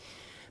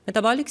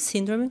 Metabolic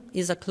syndrome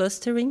is a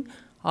clustering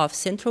of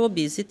central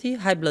obesity,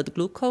 high blood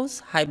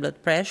glucose, high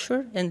blood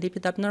pressure, and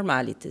lipid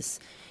abnormalities.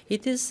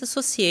 It is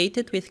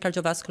associated with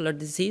cardiovascular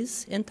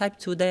disease and type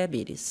 2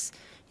 diabetes.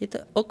 It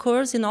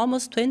occurs in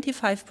almost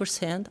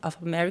 25% of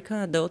American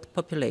adult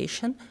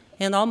population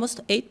and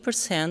almost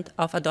 8%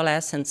 of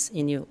adolescents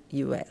in the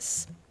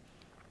US.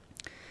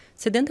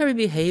 Sedentary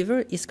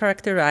behavior is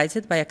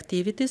characterized by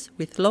activities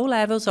with low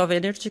levels of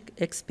energy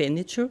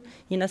expenditure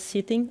in a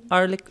sitting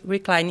or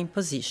reclining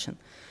position,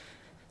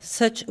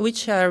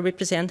 which are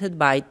represented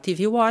by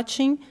TV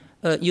watching,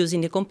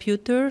 using the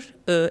computer,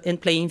 and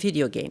playing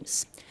video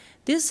games.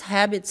 These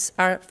habits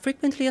are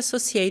frequently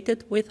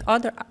associated with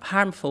other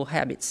harmful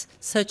habits,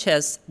 such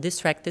as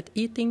distracted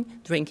eating,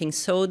 drinking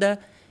soda,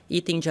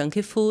 eating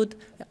junky food,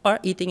 or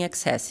eating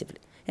excessively.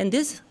 And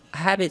these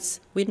habits,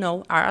 we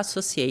know, are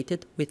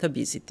associated with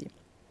obesity.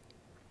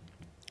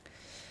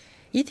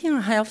 Eating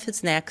unhealthy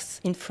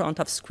snacks in front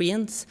of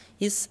screens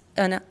is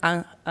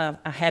a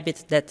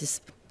habit that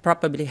is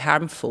probably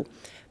harmful,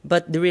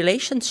 but the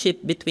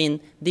relationship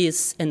between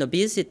this and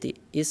obesity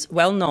is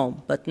well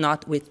known, but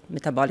not with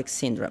metabolic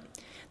syndrome.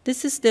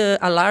 This is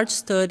a large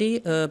study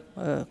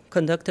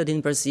conducted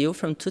in Brazil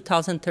from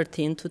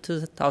 2013 to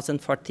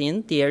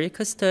 2014, the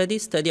ERICA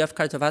study of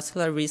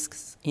cardiovascular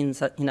risks in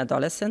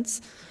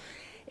adolescents.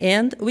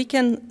 And we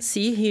can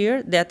see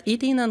here that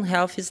eating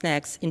unhealthy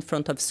snacks in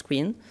front of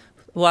screen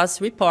was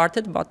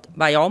reported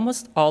by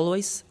almost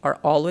always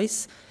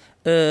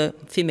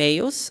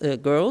females,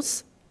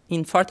 girls,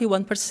 in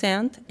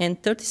 41%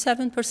 and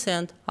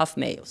 37% of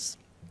males.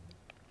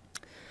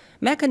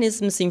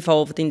 Mechanisms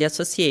involved in the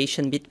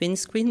association between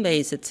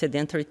screen-based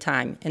sedentary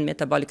time and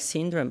metabolic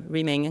syndrome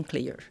remain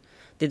unclear.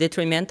 The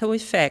detrimental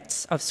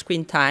effects of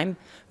screen time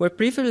were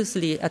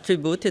previously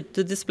attributed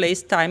to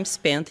displaced time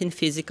spent in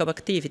physical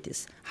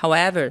activities.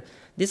 However,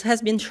 this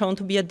has been shown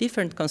to be a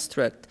different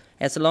construct,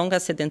 as long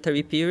as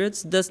sedentary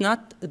periods do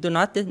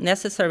not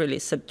necessarily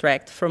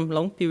subtract from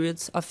long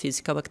periods of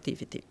physical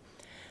activity.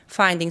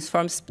 Findings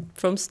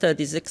from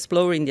studies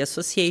exploring the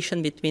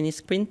association between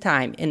screen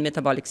time and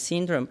metabolic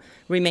syndrome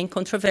remain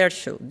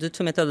controversial due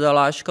to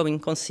methodological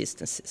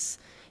inconsistencies.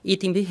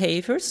 Eating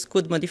behaviors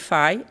could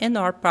modify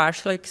and/or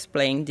partially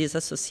explain this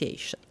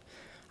association.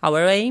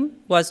 Our aim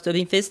was to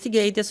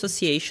investigate the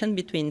association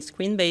between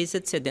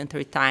screen-based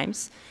sedentary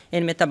times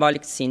and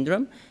metabolic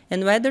syndrome,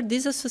 and whether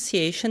this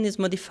association is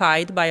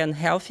modified by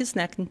unhealthy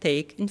snack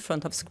intake in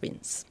front of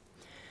screens.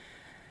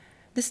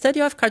 The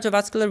study of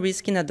cardiovascular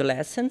risk in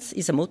adolescents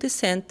is a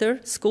multi-center,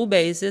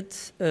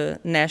 school-based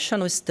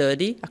national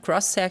study, a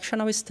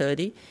cross-sectional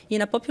study,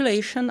 in a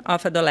population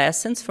of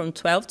adolescents from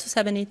 12 to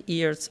 17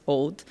 years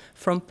old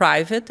from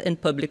private and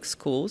public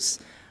schools,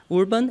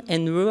 urban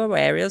and rural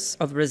areas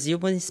of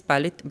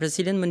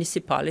Brazilian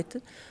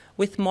municipality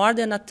with more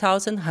than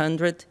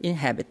 1,100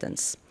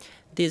 inhabitants.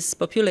 This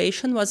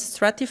population was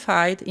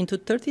stratified into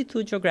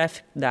 32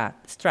 geographic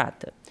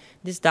strata.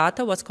 This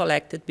data was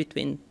collected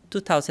between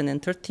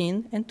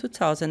 2013 and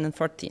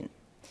 2014.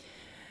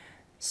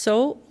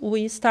 So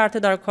we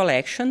started our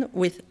collection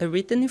with a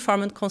written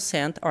informed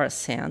consent or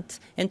assent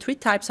and 3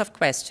 types of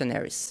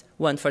questionnaires,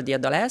 one for the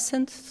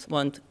adolescents,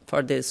 one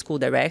for the school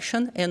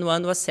direction, and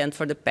one was sent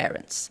for the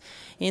parents.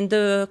 In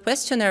the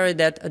questionnaire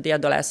that the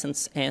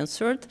adolescents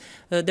answered,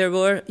 there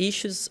were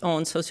issues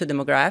on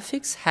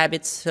sociodemographics,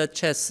 habits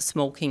such as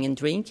smoking and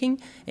drinking,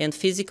 and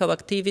physical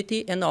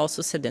activity, and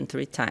also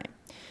sedentary time.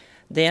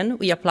 Then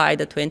we applied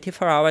a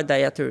 24-hour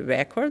dietary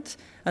record.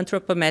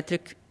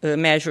 Anthropometric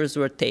measures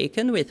were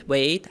taken with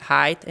weight,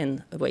 height,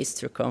 and waist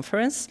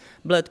circumference.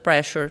 Blood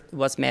pressure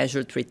was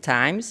measured 3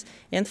 times.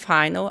 And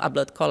finally, a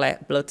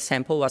blood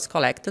sample was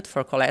collected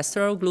for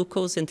cholesterol,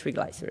 glucose, and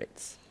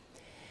triglycerides.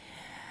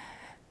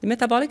 The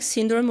metabolic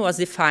syndrome was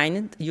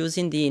defined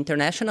using the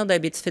International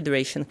Diabetes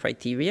Federation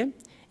criteria,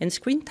 and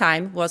screen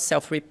time was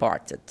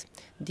self-reported.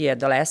 The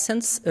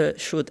adolescents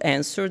should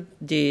answer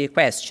the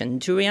question,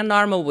 during a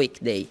normal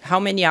weekday, how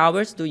many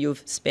hours do you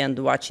spend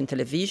watching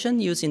television,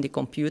 using the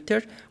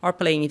computer, or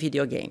playing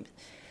video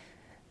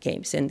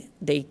games? And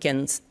they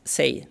can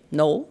say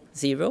no,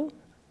 0,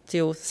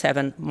 till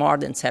more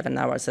than 7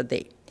 hours a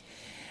day.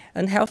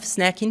 Unhealthy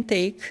snack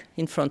intake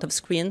in front of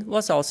screen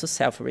was also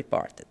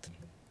self-reported.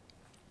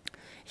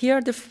 Here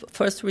are the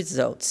first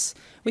results.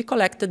 We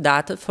collected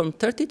data from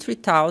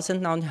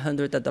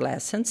 33,900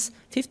 adolescents.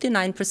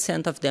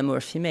 59% of them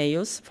were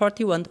females,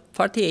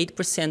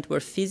 48% were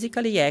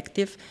physically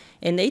active,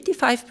 and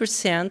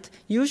 85%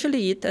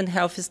 usually eat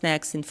unhealthy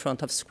snacks in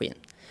front of screen.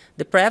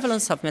 The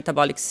prevalence of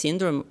metabolic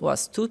syndrome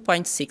was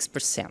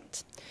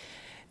 2.6%.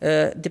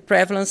 The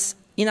prevalence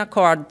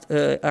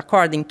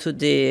according to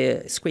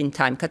the screen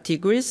time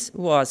categories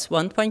was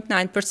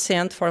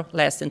 1.9% for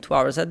less than 2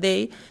 hours a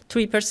day,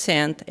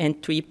 3%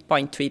 and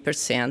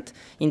 3.3%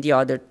 in the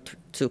other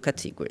two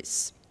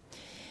categories.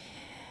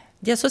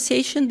 The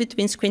association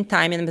between screen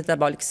time and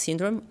metabolic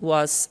syndrome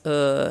was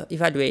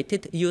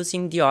evaluated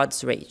using the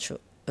odds ratio.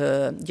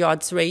 The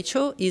odds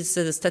ratio is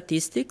a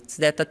statistic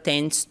that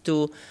attempts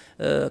to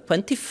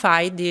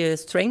quantify the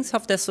strength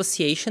of the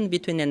association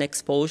between an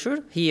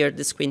exposure, here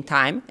the screen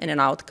time, and an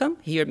outcome,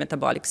 here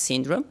metabolic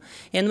syndrome.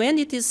 And when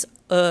it is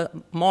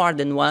more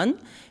than one,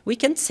 we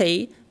can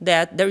say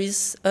that there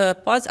is a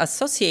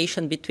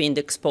association between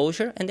the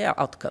exposure and the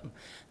outcome.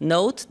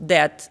 Note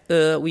that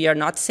we are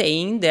not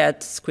saying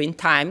that screen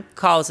time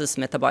causes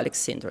metabolic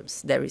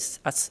syndromes. There is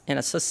an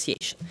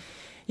association.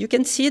 You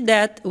can see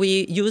that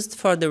we used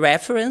for the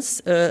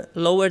reference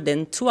lower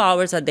than 2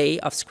 hours a day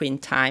of screen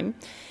time.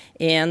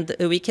 And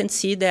we can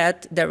see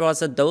that there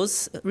was a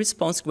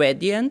dose-response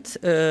gradient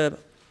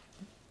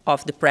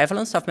of the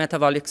prevalence of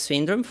metabolic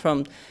syndrome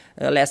from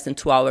less than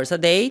 2 hours a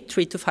day,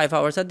 3 to 5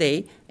 hours a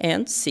day,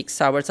 and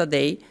 6 hours a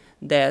day.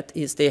 That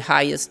is the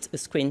highest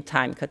screen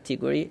time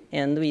category.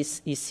 And we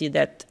see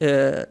that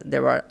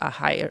there are a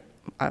higher,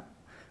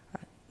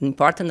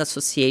 important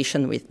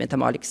association with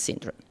metabolic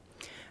syndrome.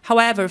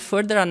 However,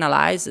 further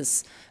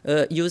analysis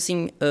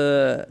using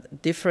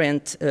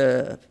different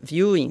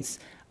viewings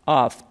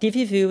of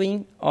TV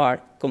viewing or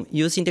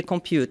using the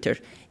computer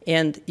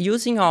and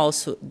using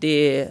also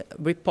the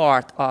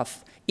report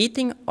of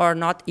eating or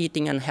not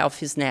eating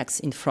unhealthy snacks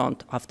in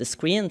front of the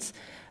screens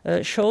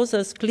shows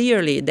us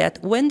clearly that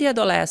when the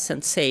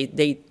adolescents say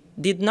they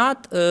did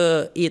not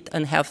eat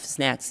unhealthy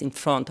snacks in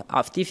front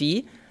of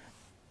TV,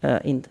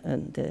 in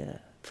the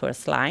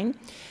first line,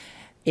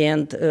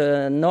 and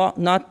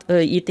not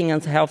eating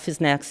unhealthy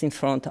snacks in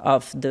front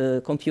of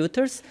the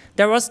computers,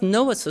 there was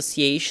no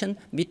association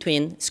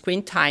between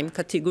screen time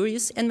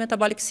categories and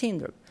metabolic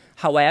syndrome.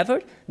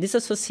 However, this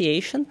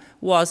association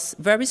was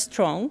very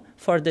strong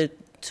for the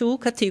two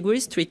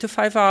categories, 3 to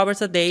 5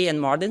 hours a day and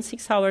more than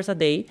 6 hours a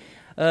day,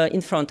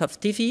 in front of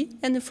TV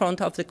and in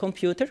front of the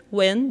computer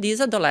when these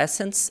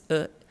adolescents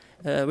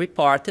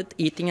reported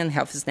eating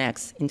unhealthy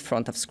snacks in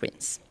front of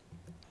screens.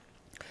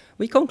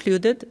 We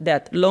concluded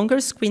that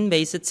longer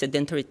screen-based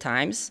sedentary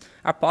times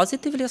are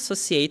positively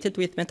associated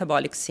with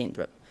metabolic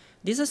syndrome.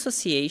 This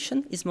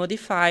association is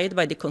modified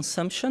by the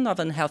consumption of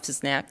unhealthy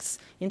snacks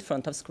in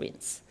front of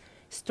screens.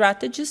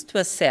 Strategies to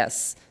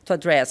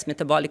address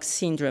metabolic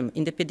syndrome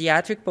in the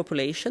pediatric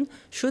population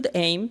should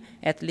aim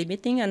at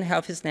limiting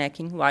unhealthy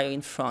snacking while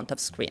in front of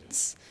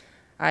screens.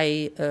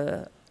 I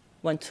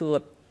want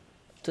to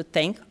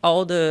thank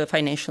all the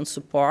financial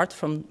support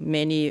from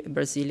many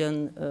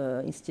Brazilian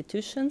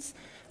institutions,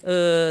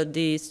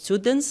 the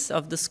students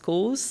of the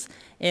schools,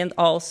 and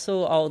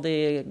also all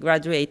the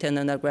graduate and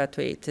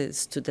undergraduate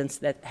students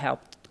that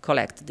helped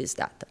collect this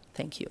data.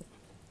 Thank you.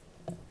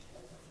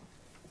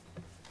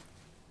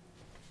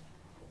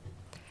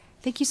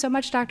 Thank you so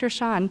much, Dr.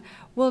 Sean.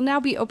 We'll now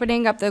be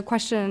opening up the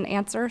question and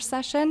answer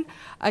session.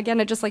 Again,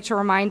 I'd just like to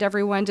remind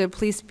everyone to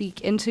please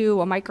speak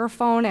into a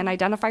microphone and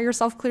identify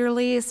yourself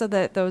clearly so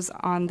that those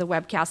on the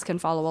webcast can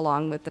follow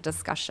along with the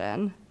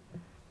discussion.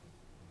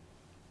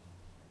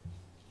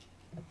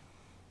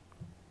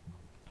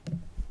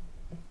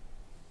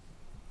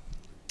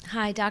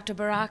 Hi, Dr.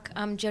 Barak.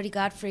 I'm Jody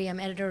Godfrey. I'm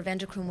editor of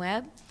Endocrine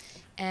Web.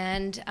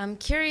 And I'm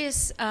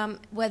curious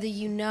whether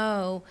you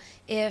know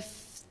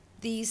if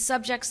the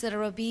subjects that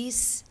are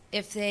obese,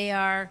 if they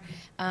are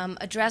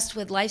addressed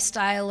with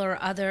lifestyle or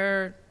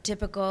other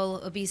typical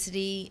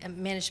obesity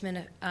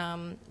management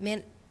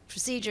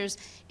procedures,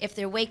 if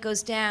their weight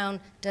goes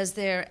down, does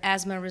their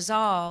asthma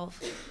resolve?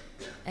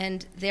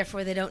 And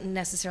therefore, they don't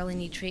necessarily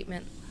need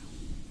treatment.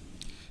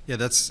 Yeah,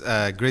 that's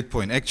a great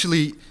point.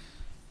 Actually,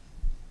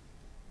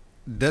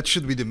 that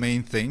should be the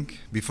main thing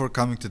before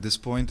coming to this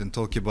point and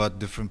talking about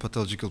different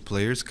pathological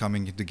players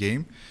coming into the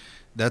game.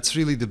 That's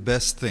really the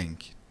best thing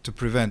to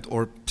prevent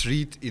or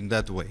treat in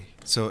that way.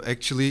 So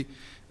actually,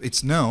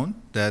 it's known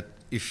that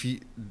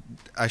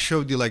I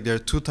showed you like there are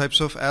two types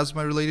of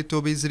asthma related to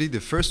obesity.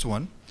 The first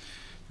one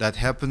that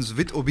happens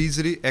with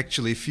obesity,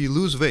 actually if you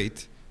lose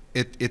weight,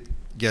 it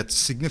gets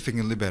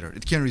significantly better.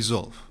 It can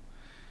resolve.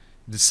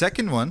 The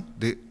second one,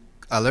 the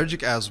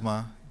allergic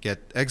asthma, get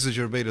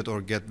exacerbated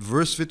or get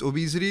worse with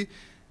obesity,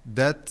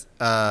 that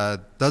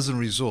doesn't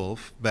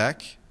resolve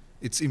back.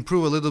 It's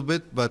improved a little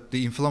bit, but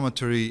the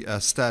inflammatory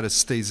status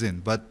stays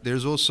in. But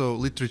there's also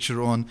literature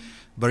on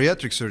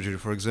bariatric surgery.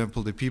 For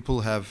example, the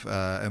people have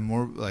a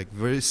more like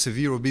very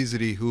severe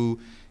obesity who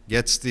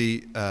gets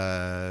the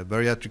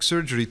bariatric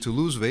surgery to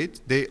lose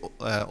weight. They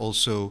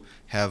also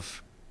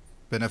have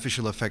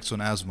beneficial effects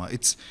on asthma.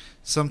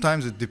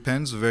 Sometimes it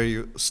depends where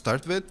you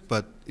start with,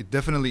 but it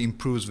definitely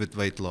improves with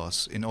weight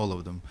loss in all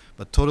of them.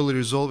 But totally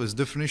resolve is a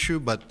different issue,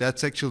 but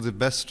that's actually the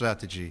best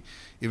strategy,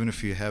 even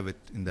if you have it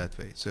in that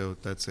way. So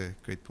that's a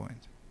great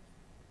point.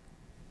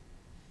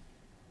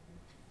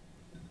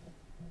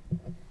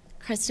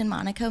 Kristen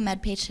Monaco,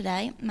 MedPage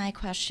Today. My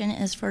question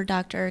is for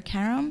Dr.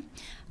 Karam.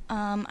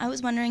 I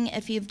was wondering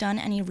if you've done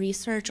any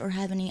research or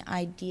have any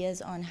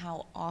ideas on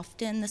how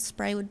often the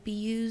spray would be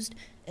used.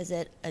 Is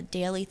it a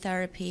daily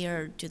therapy,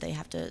 or do they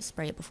have to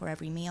spray it before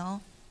every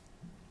meal?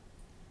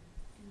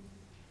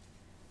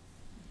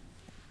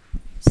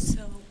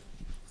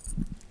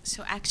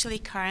 So actually,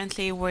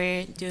 currently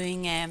we're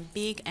doing a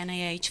big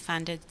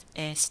NIH-funded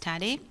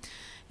study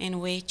in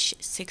which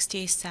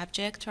 60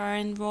 subjects are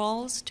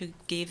enrolled to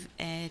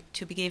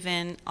be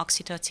given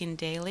oxytocin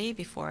daily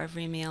before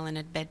every meal and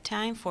at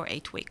bedtime for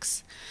 8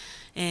 weeks.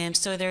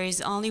 So there is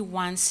only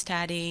one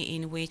study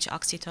in which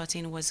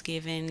oxytocin was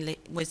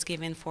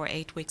given for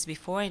 8 weeks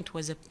before, and it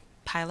was a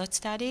pilot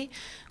study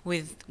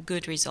with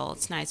good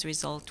results, nice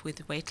results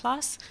with weight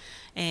loss.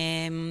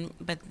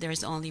 But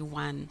there's only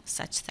one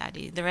such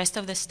study. The rest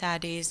of the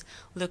studies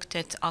looked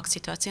at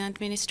oxytocin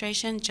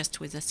administration just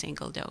with a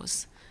single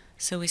dose.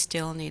 So we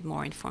still need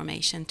more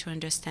information to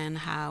understand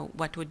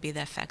what would be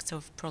the effects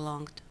of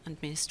prolonged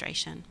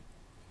administration.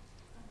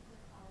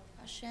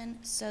 Question.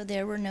 So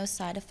there were no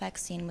side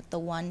effects seen with the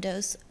one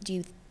dose. Do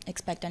you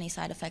expect any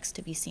side effects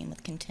to be seen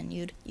with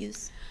continued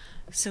use?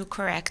 So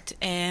correct.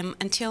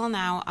 Until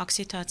now,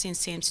 oxytocin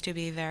seems to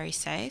be very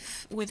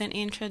safe with an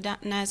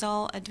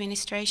intranasal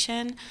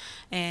administration.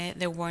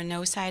 There were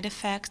no side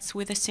effects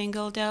with a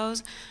single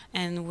dose,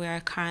 and we're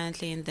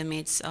currently in the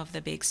midst of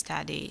the big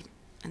study,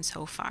 and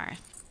so far,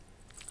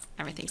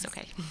 everything's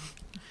okay.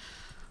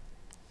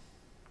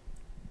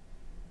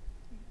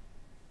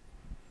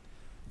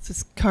 This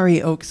is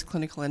Kari Oaks,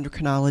 Clinical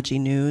Endocrinology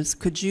News.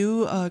 Could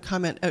you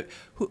comment,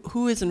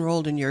 who is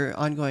enrolled in your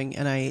ongoing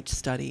NIH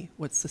study?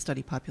 What's the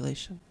study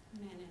population?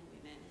 Men and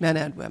women. Men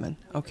and women,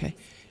 okay.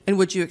 And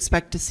would you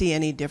expect to see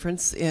any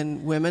difference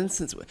in women,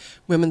 since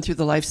women through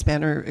the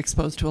lifespan are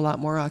exposed to a lot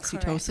more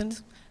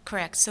oxytocin?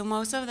 Correct. So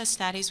most of the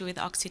studies with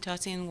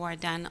oxytocin were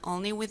done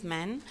only with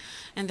men,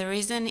 and the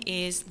reason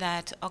is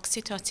that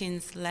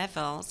oxytocin's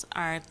levels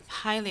are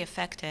highly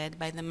affected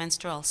by the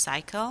menstrual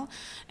cycle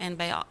and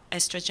by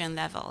estrogen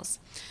levels.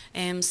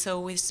 So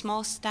with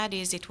small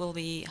studies, it will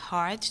be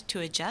hard to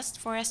adjust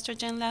for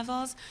estrogen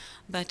levels,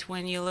 but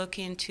when you look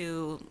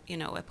into,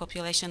 a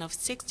population of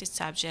 60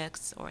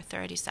 subjects or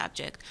 30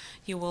 subjects,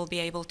 you will be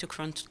able to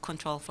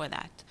control for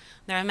that.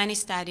 There are many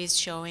studies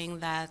showing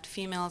that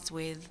females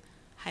with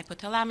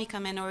hypothalamic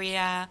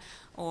amenorrhea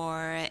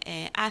or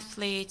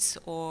athletes,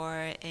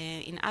 or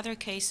in other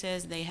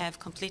cases they have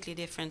completely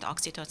different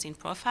oxytocin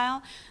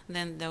profile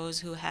than those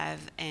who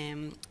have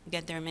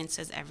get their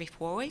menses every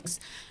 4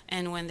 weeks.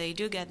 And when they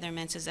do get their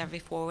menses every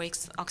 4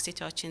 weeks,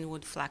 oxytocin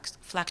would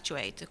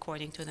fluctuate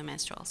according to the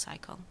menstrual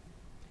cycle.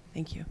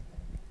 Thank you.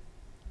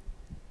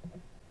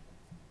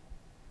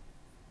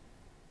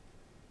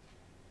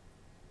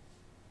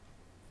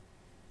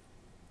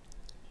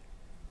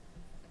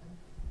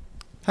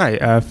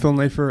 Hi, Phil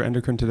Nafer,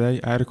 Endocrine Today.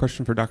 I had a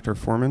question for Dr.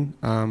 Foreman.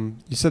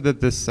 You said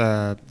that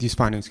these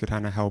findings could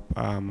kind of help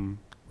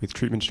with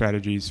treatment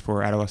strategies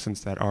for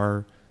adolescents that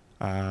are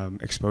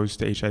exposed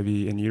to HIV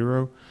in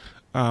utero.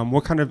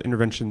 What kind of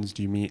interventions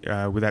do you mean?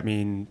 Would that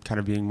mean kind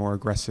of being more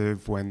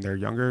aggressive when they're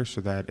younger so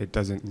that it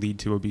doesn't lead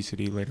to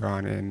obesity later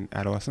on in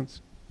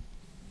adolescence?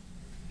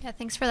 Yeah,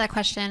 thanks for that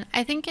question.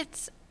 I think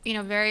it's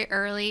very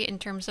early in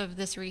terms of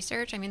this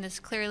research. I mean,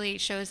 this clearly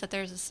shows that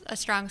there's a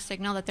strong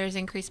signal that there's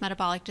increased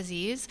metabolic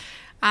disease.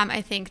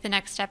 I think the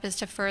next step is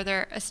to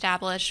further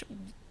establish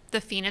the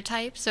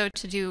phenotype, so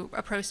to do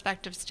a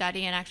prospective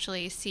study and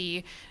actually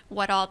see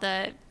what all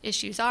the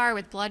issues are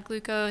with blood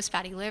glucose,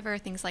 fatty liver,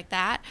 things like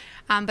that,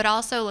 but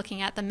also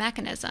looking at the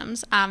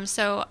mechanisms.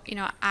 So,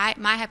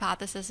 my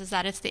hypothesis is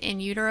that it's the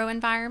in utero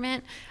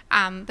environment,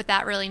 but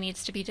that really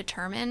needs to be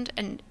determined,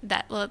 and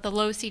that the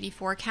low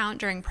CD4 count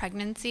during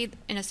pregnancy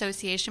in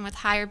association with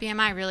higher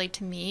BMI really,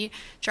 to me,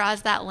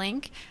 draws that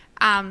link.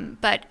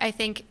 But I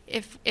think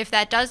if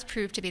that does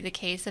prove to be the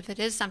case, if it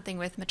is something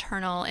with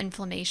maternal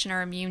inflammation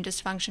or immune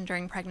dysfunction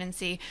during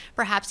pregnancy,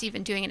 perhaps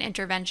even doing an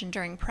intervention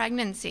during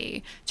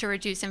pregnancy to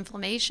reduce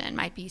inflammation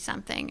might be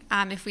something.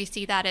 If we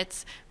see that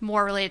it's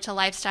more related to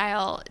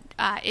lifestyle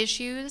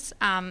issues,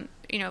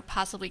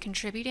 possibly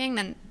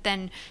contributing,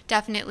 then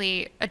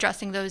definitely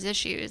addressing those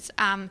issues.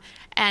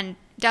 And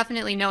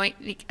definitely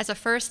knowing, as a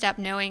first step,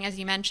 knowing, as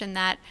you mentioned,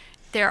 that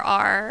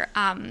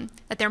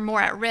that they're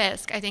more at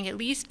risk, I think at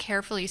least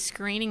carefully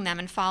screening them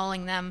and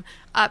following them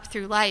up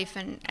through life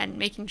and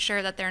making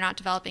sure that they're not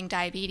developing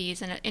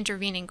diabetes and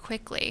intervening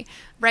quickly.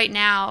 Right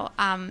now,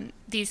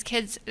 these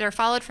kids, they're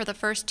followed for the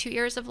first 2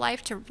 years of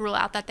life to rule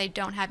out that they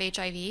don't have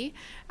HIV,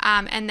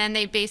 and then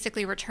they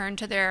basically return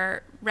to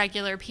their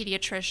regular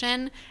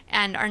pediatrician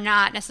and are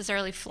not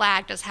necessarily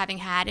flagged as having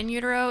had in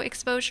utero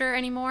exposure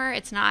anymore.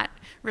 It's not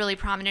really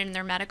prominent in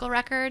their medical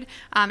record,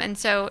 and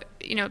so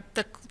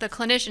the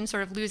clinician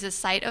sort of loses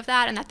sight of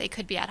that and that they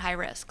could be at high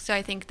risk. So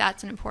I think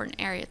that's an important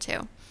area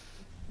too.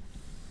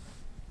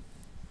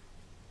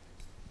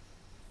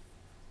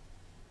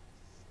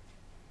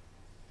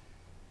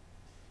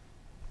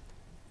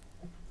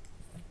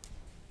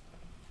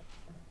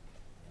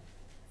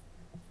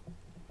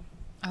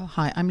 Oh,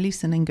 hi, I'm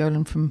Lisa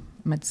Ningolan from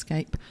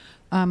Medscape.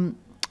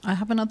 I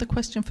have another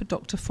question for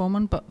Dr.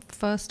 Foreman, but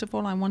first of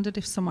all, I wondered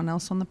if someone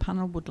else on the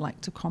panel would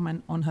like to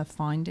comment on her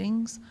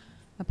findings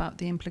about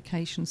the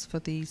implications for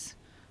these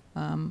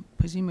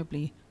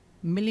presumably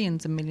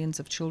millions and millions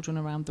of children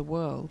around the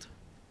world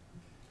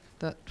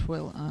that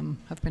will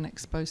have been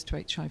exposed to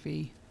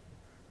HIV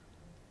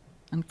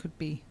and could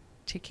be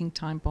ticking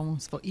time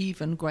bombs for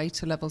even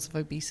greater levels of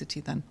obesity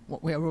than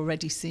what we're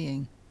already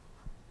seeing.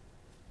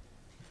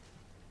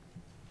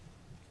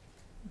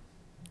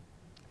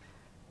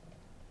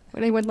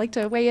 Would anyone like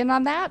to weigh in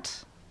on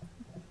that?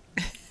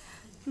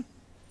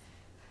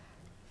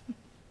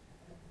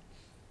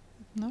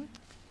 No?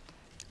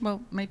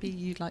 Well, maybe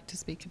you'd like to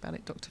speak about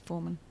it, Dr.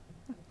 Foreman.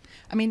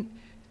 I mean,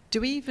 do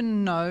we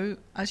even know,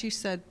 as you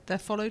said, they're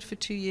followed for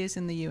 2 years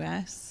in the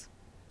US,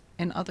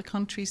 in other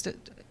countries, that,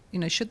 you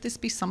know, should this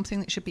be something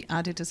that should be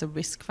added as a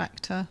risk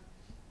factor?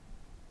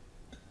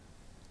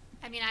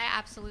 I mean, I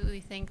absolutely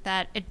think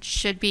that it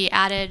should be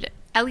added,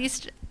 at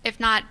least, if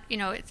not, you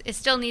know, it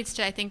still needs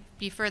to, I think,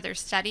 be further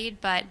studied,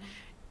 but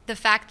the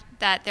fact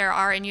that there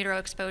are in utero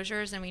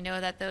exposures, and we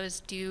know that those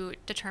do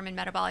determine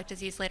metabolic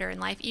disease later in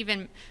life,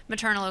 even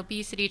maternal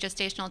obesity,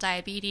 gestational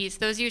diabetes,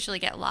 those usually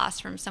get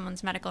lost from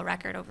someone's medical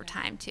record over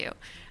time too.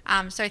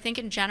 So I think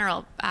in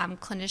general,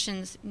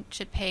 clinicians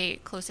should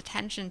pay close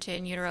attention to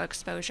in utero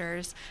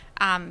exposures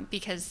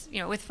because, you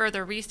know, with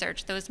further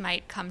research, those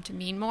might come to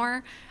mean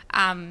more.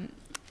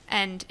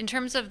 And in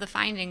terms of the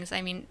findings,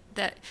 I mean,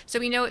 so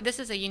we know this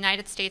is a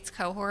United States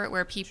cohort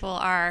where people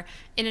are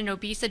in an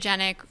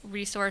obesogenic,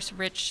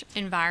 resource-rich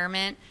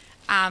environment,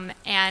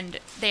 and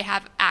they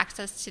have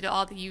access to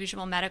all the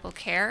usual medical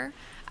care.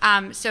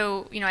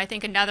 So, you know, I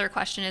think another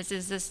question is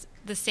this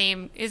the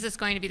same? Is this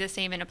going to be the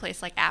same in a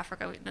place like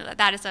Africa?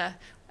 That is a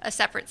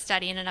separate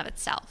study in and of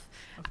itself.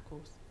 Of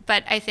course.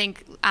 But I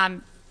think,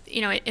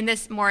 you know, in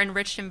this more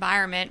enriched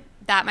environment,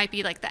 that might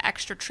be like the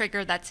extra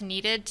trigger that's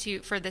needed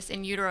for this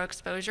in utero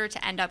exposure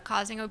to end up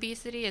causing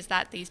obesity, is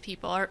that these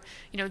people are,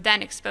 you know,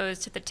 then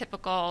exposed to the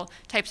typical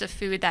types of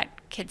food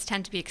that kids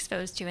tend to be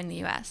exposed to in the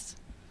US.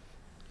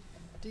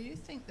 Do you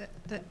think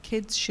that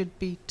kids should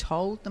be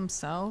told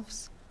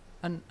themselves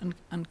and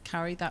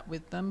carry that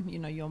with them? You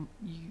know,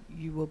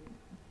 you will,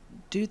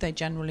 do they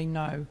generally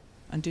know,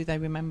 and do they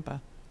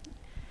remember?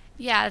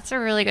 Yeah, it's a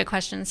really good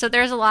question. So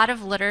there's a lot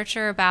of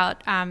literature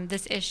about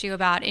this issue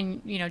about,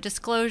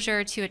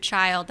 disclosure to a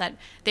child that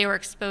they were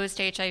exposed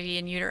to HIV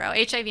in utero.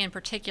 HIV in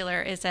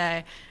particular is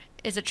a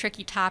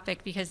tricky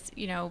topic because,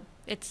 you know,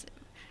 it's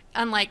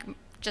unlike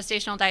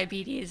gestational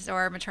diabetes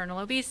or maternal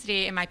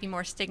obesity, it might be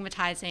more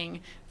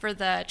stigmatizing for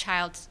the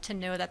child to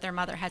know that their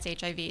mother has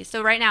HIV.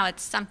 So right now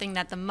it's something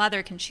that the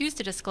mother can choose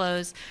to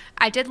disclose.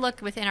 I did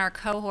look within our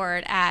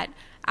cohort at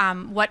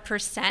what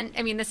percent,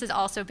 I mean, this is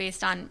also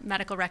based on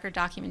medical record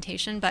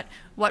documentation, but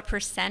what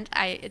percent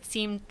it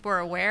seemed were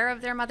aware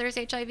of their mother's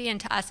HIV, and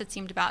to us it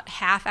seemed about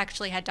half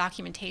actually had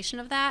documentation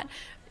of that.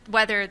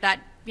 Whether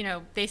that, you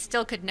know, they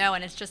still could know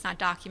and it's just not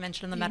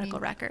documented in the medical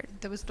record.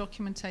 There was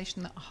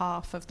documentation that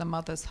half of the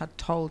mothers had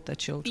told their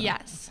children.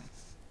 Yes.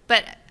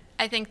 But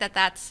I think that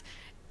that's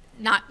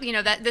not, you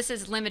know, that this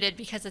is limited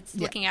because it's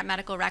looking at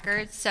medical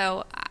records.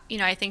 So, you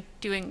know, I think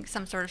doing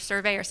some sort of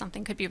survey or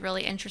something could be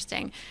really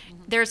interesting.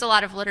 Mm-hmm. There's a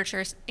lot of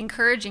literature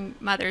encouraging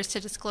mothers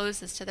to disclose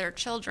this to their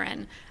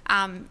children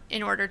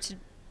in order to,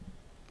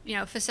 you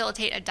know,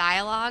 facilitate a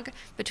dialogue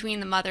between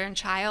the mother and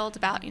child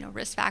about, you know,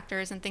 risk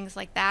factors and things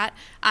like that.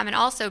 And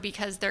also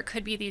because there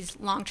could be these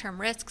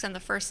long-term risks, and the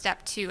first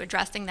step to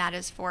addressing that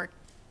is for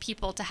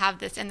people to have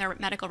this in their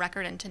medical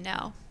record and to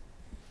know.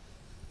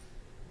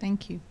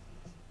 Thank you.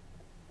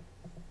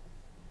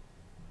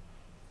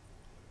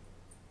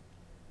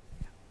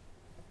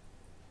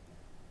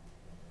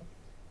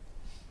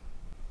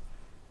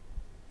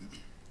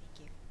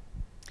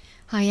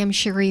 Hi, I'm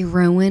Sherry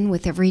Rowan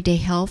with Everyday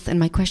Health, and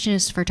my question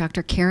is for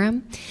Dr.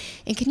 Karam.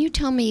 And can you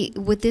tell me,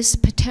 would this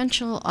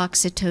potential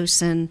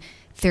oxytocin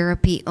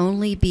therapy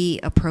only be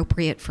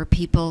appropriate for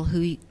people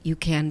who you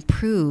can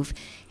prove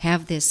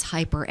have this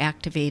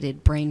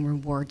hyperactivated brain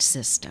reward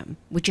system?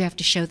 Would you have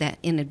to show that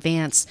in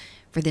advance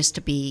for this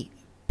to be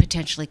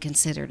potentially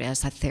considered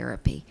as a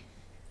therapy?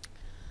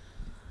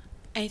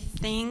 I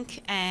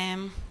think,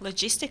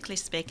 logistically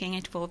speaking,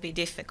 it will be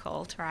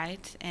difficult,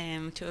 right,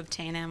 to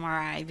obtain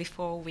MRI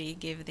before we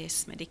give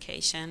this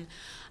medication.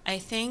 I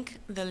think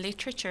the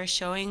literature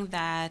showing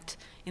that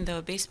in the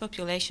obese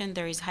population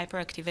there is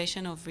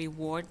hyperactivation of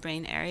reward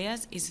brain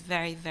areas is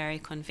very, very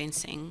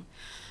convincing.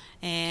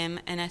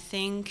 And I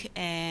think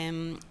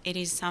it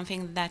is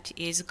something that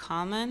is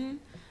common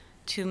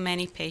to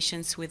many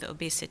patients with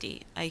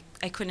obesity. I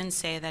couldn't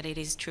say that it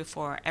is true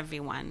for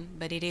everyone,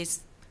 but it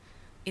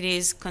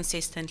is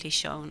consistently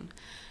shown.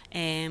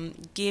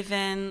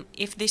 Given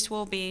if this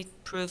will be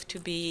proved to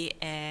be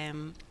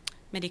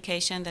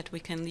medication that we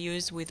can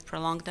use with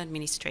prolonged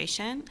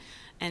administration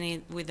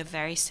and with a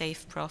very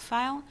safe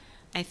profile,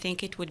 I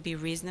think it would be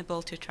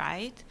reasonable to try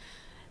it.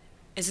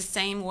 It's the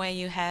same way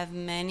you have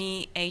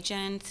many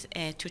agents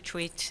to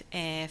treat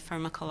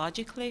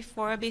pharmacologically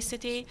for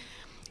obesity.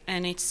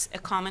 And it's a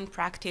common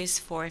practice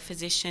for a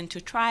physician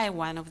to try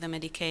one of the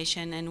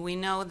medication, and we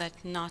know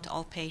that not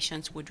all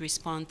patients would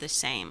respond the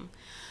same.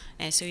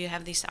 So you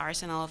have this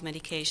arsenal of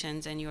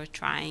medications, and you're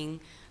trying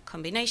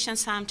combinations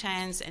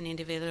sometimes, and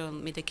individual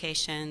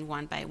medication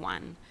one by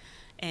one.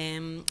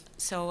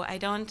 So I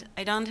don't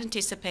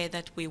anticipate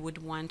that we would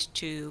want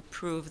to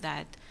prove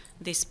that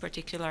this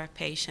particular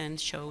patient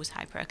shows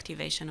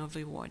hyperactivation of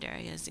reward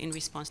areas in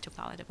response to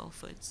palatable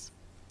foods.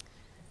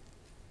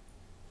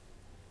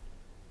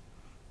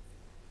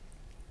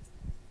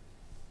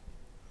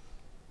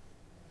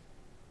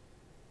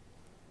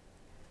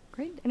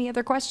 Great. Any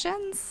other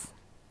questions?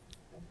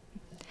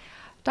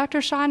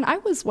 Dr. Sean, I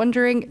was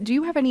wondering, do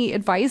you have any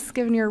advice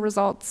given your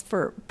results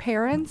for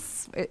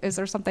parents? Is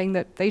there something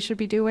that they should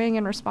be doing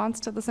in response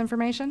to this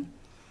information?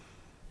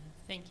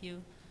 Thank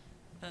you.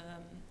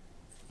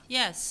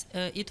 Yes,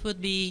 it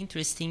would be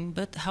interesting,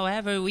 but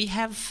however, we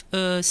have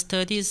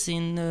studies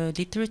in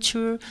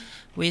literature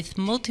with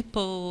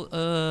multiple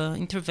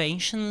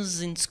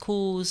interventions in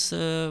schools,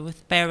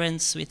 with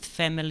parents, with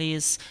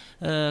families,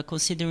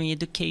 considering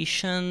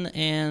education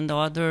and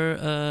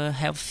other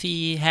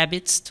healthy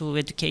habits to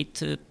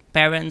educate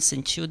parents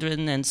and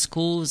children and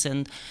schools,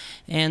 and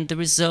the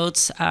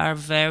results are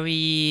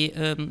very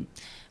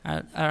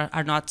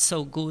are not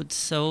so good.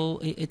 So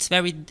it's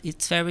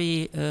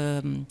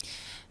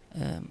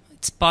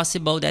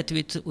possible that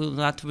it will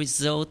not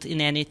result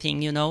in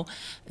anything, you know.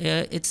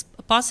 It's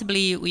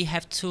possibly we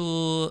have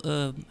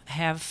to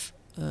have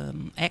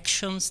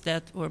actions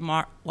that were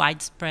more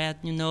widespread,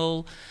 you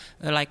know,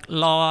 like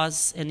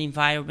laws and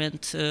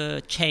environment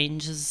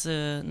changes,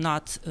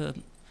 not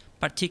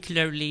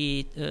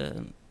particularly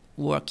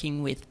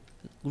working with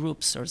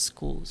groups or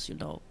schools, you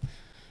know.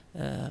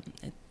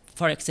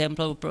 For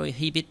example,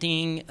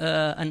 prohibiting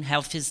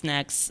unhealthy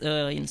snacks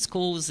in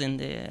schools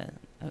and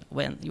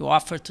when you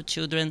offer to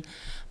children,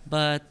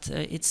 but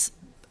it's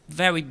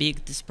very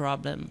big, this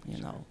problem, you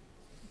know.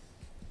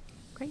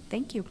 Great,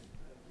 thank you.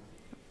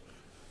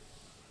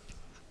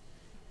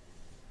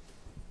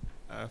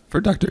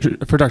 For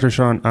Dr.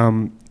 Sean,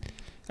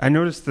 I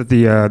noticed that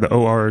the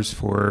ORs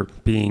for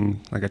being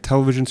like a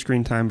television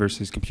screen time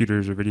versus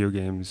computers or video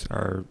games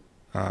are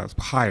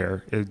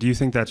higher. Do you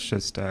think that's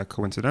just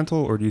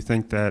coincidental, or do you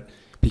think that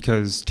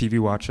because TV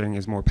watching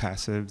is more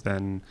passive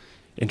than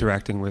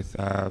interacting with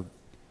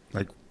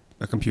like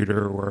a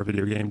computer or a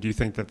video game, do you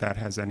think that that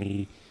has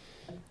any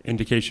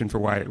indication for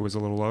why it was a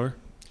little lower?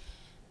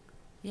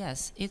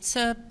 Yes, it's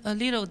a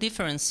little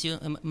difference,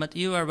 but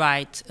you are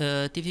right.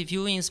 TV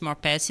viewing is more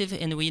passive,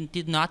 and we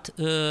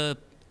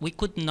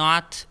could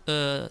not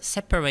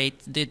separate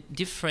the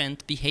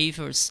different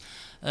behaviors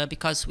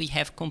because we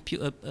have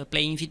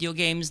playing video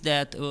games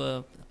that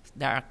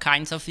there are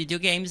kinds of video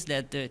games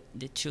that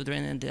the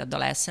children and the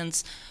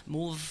adolescents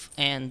move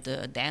and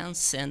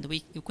dance, and we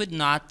could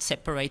not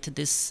separate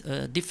these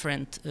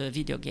different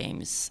video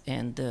games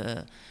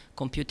and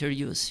computer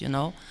use, you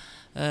know.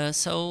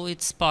 So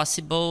it's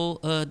possible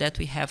that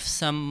we have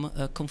some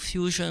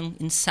confusion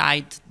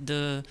inside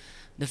the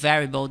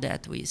variable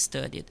that we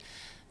studied.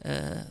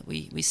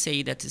 We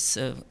say that it's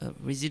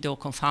residual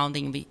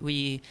confounding.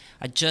 We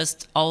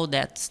adjust all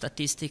that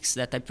statistics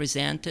that I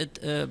presented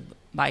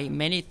by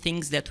many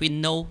things that we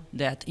know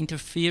that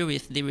interfere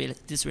with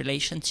this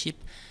relationship,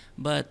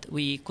 but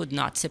we could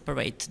not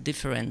separate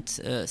different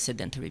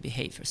sedentary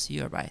behaviors.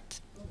 You're right.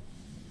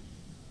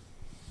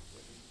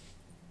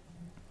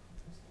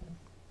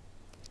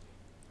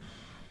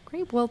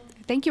 Great. Well,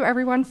 thank you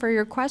everyone for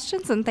your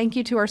questions, and thank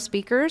you to our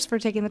speakers for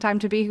taking the time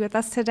to be with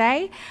us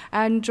today.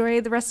 Enjoy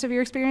the rest of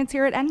your experience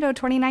here at ENDO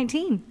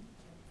 2019.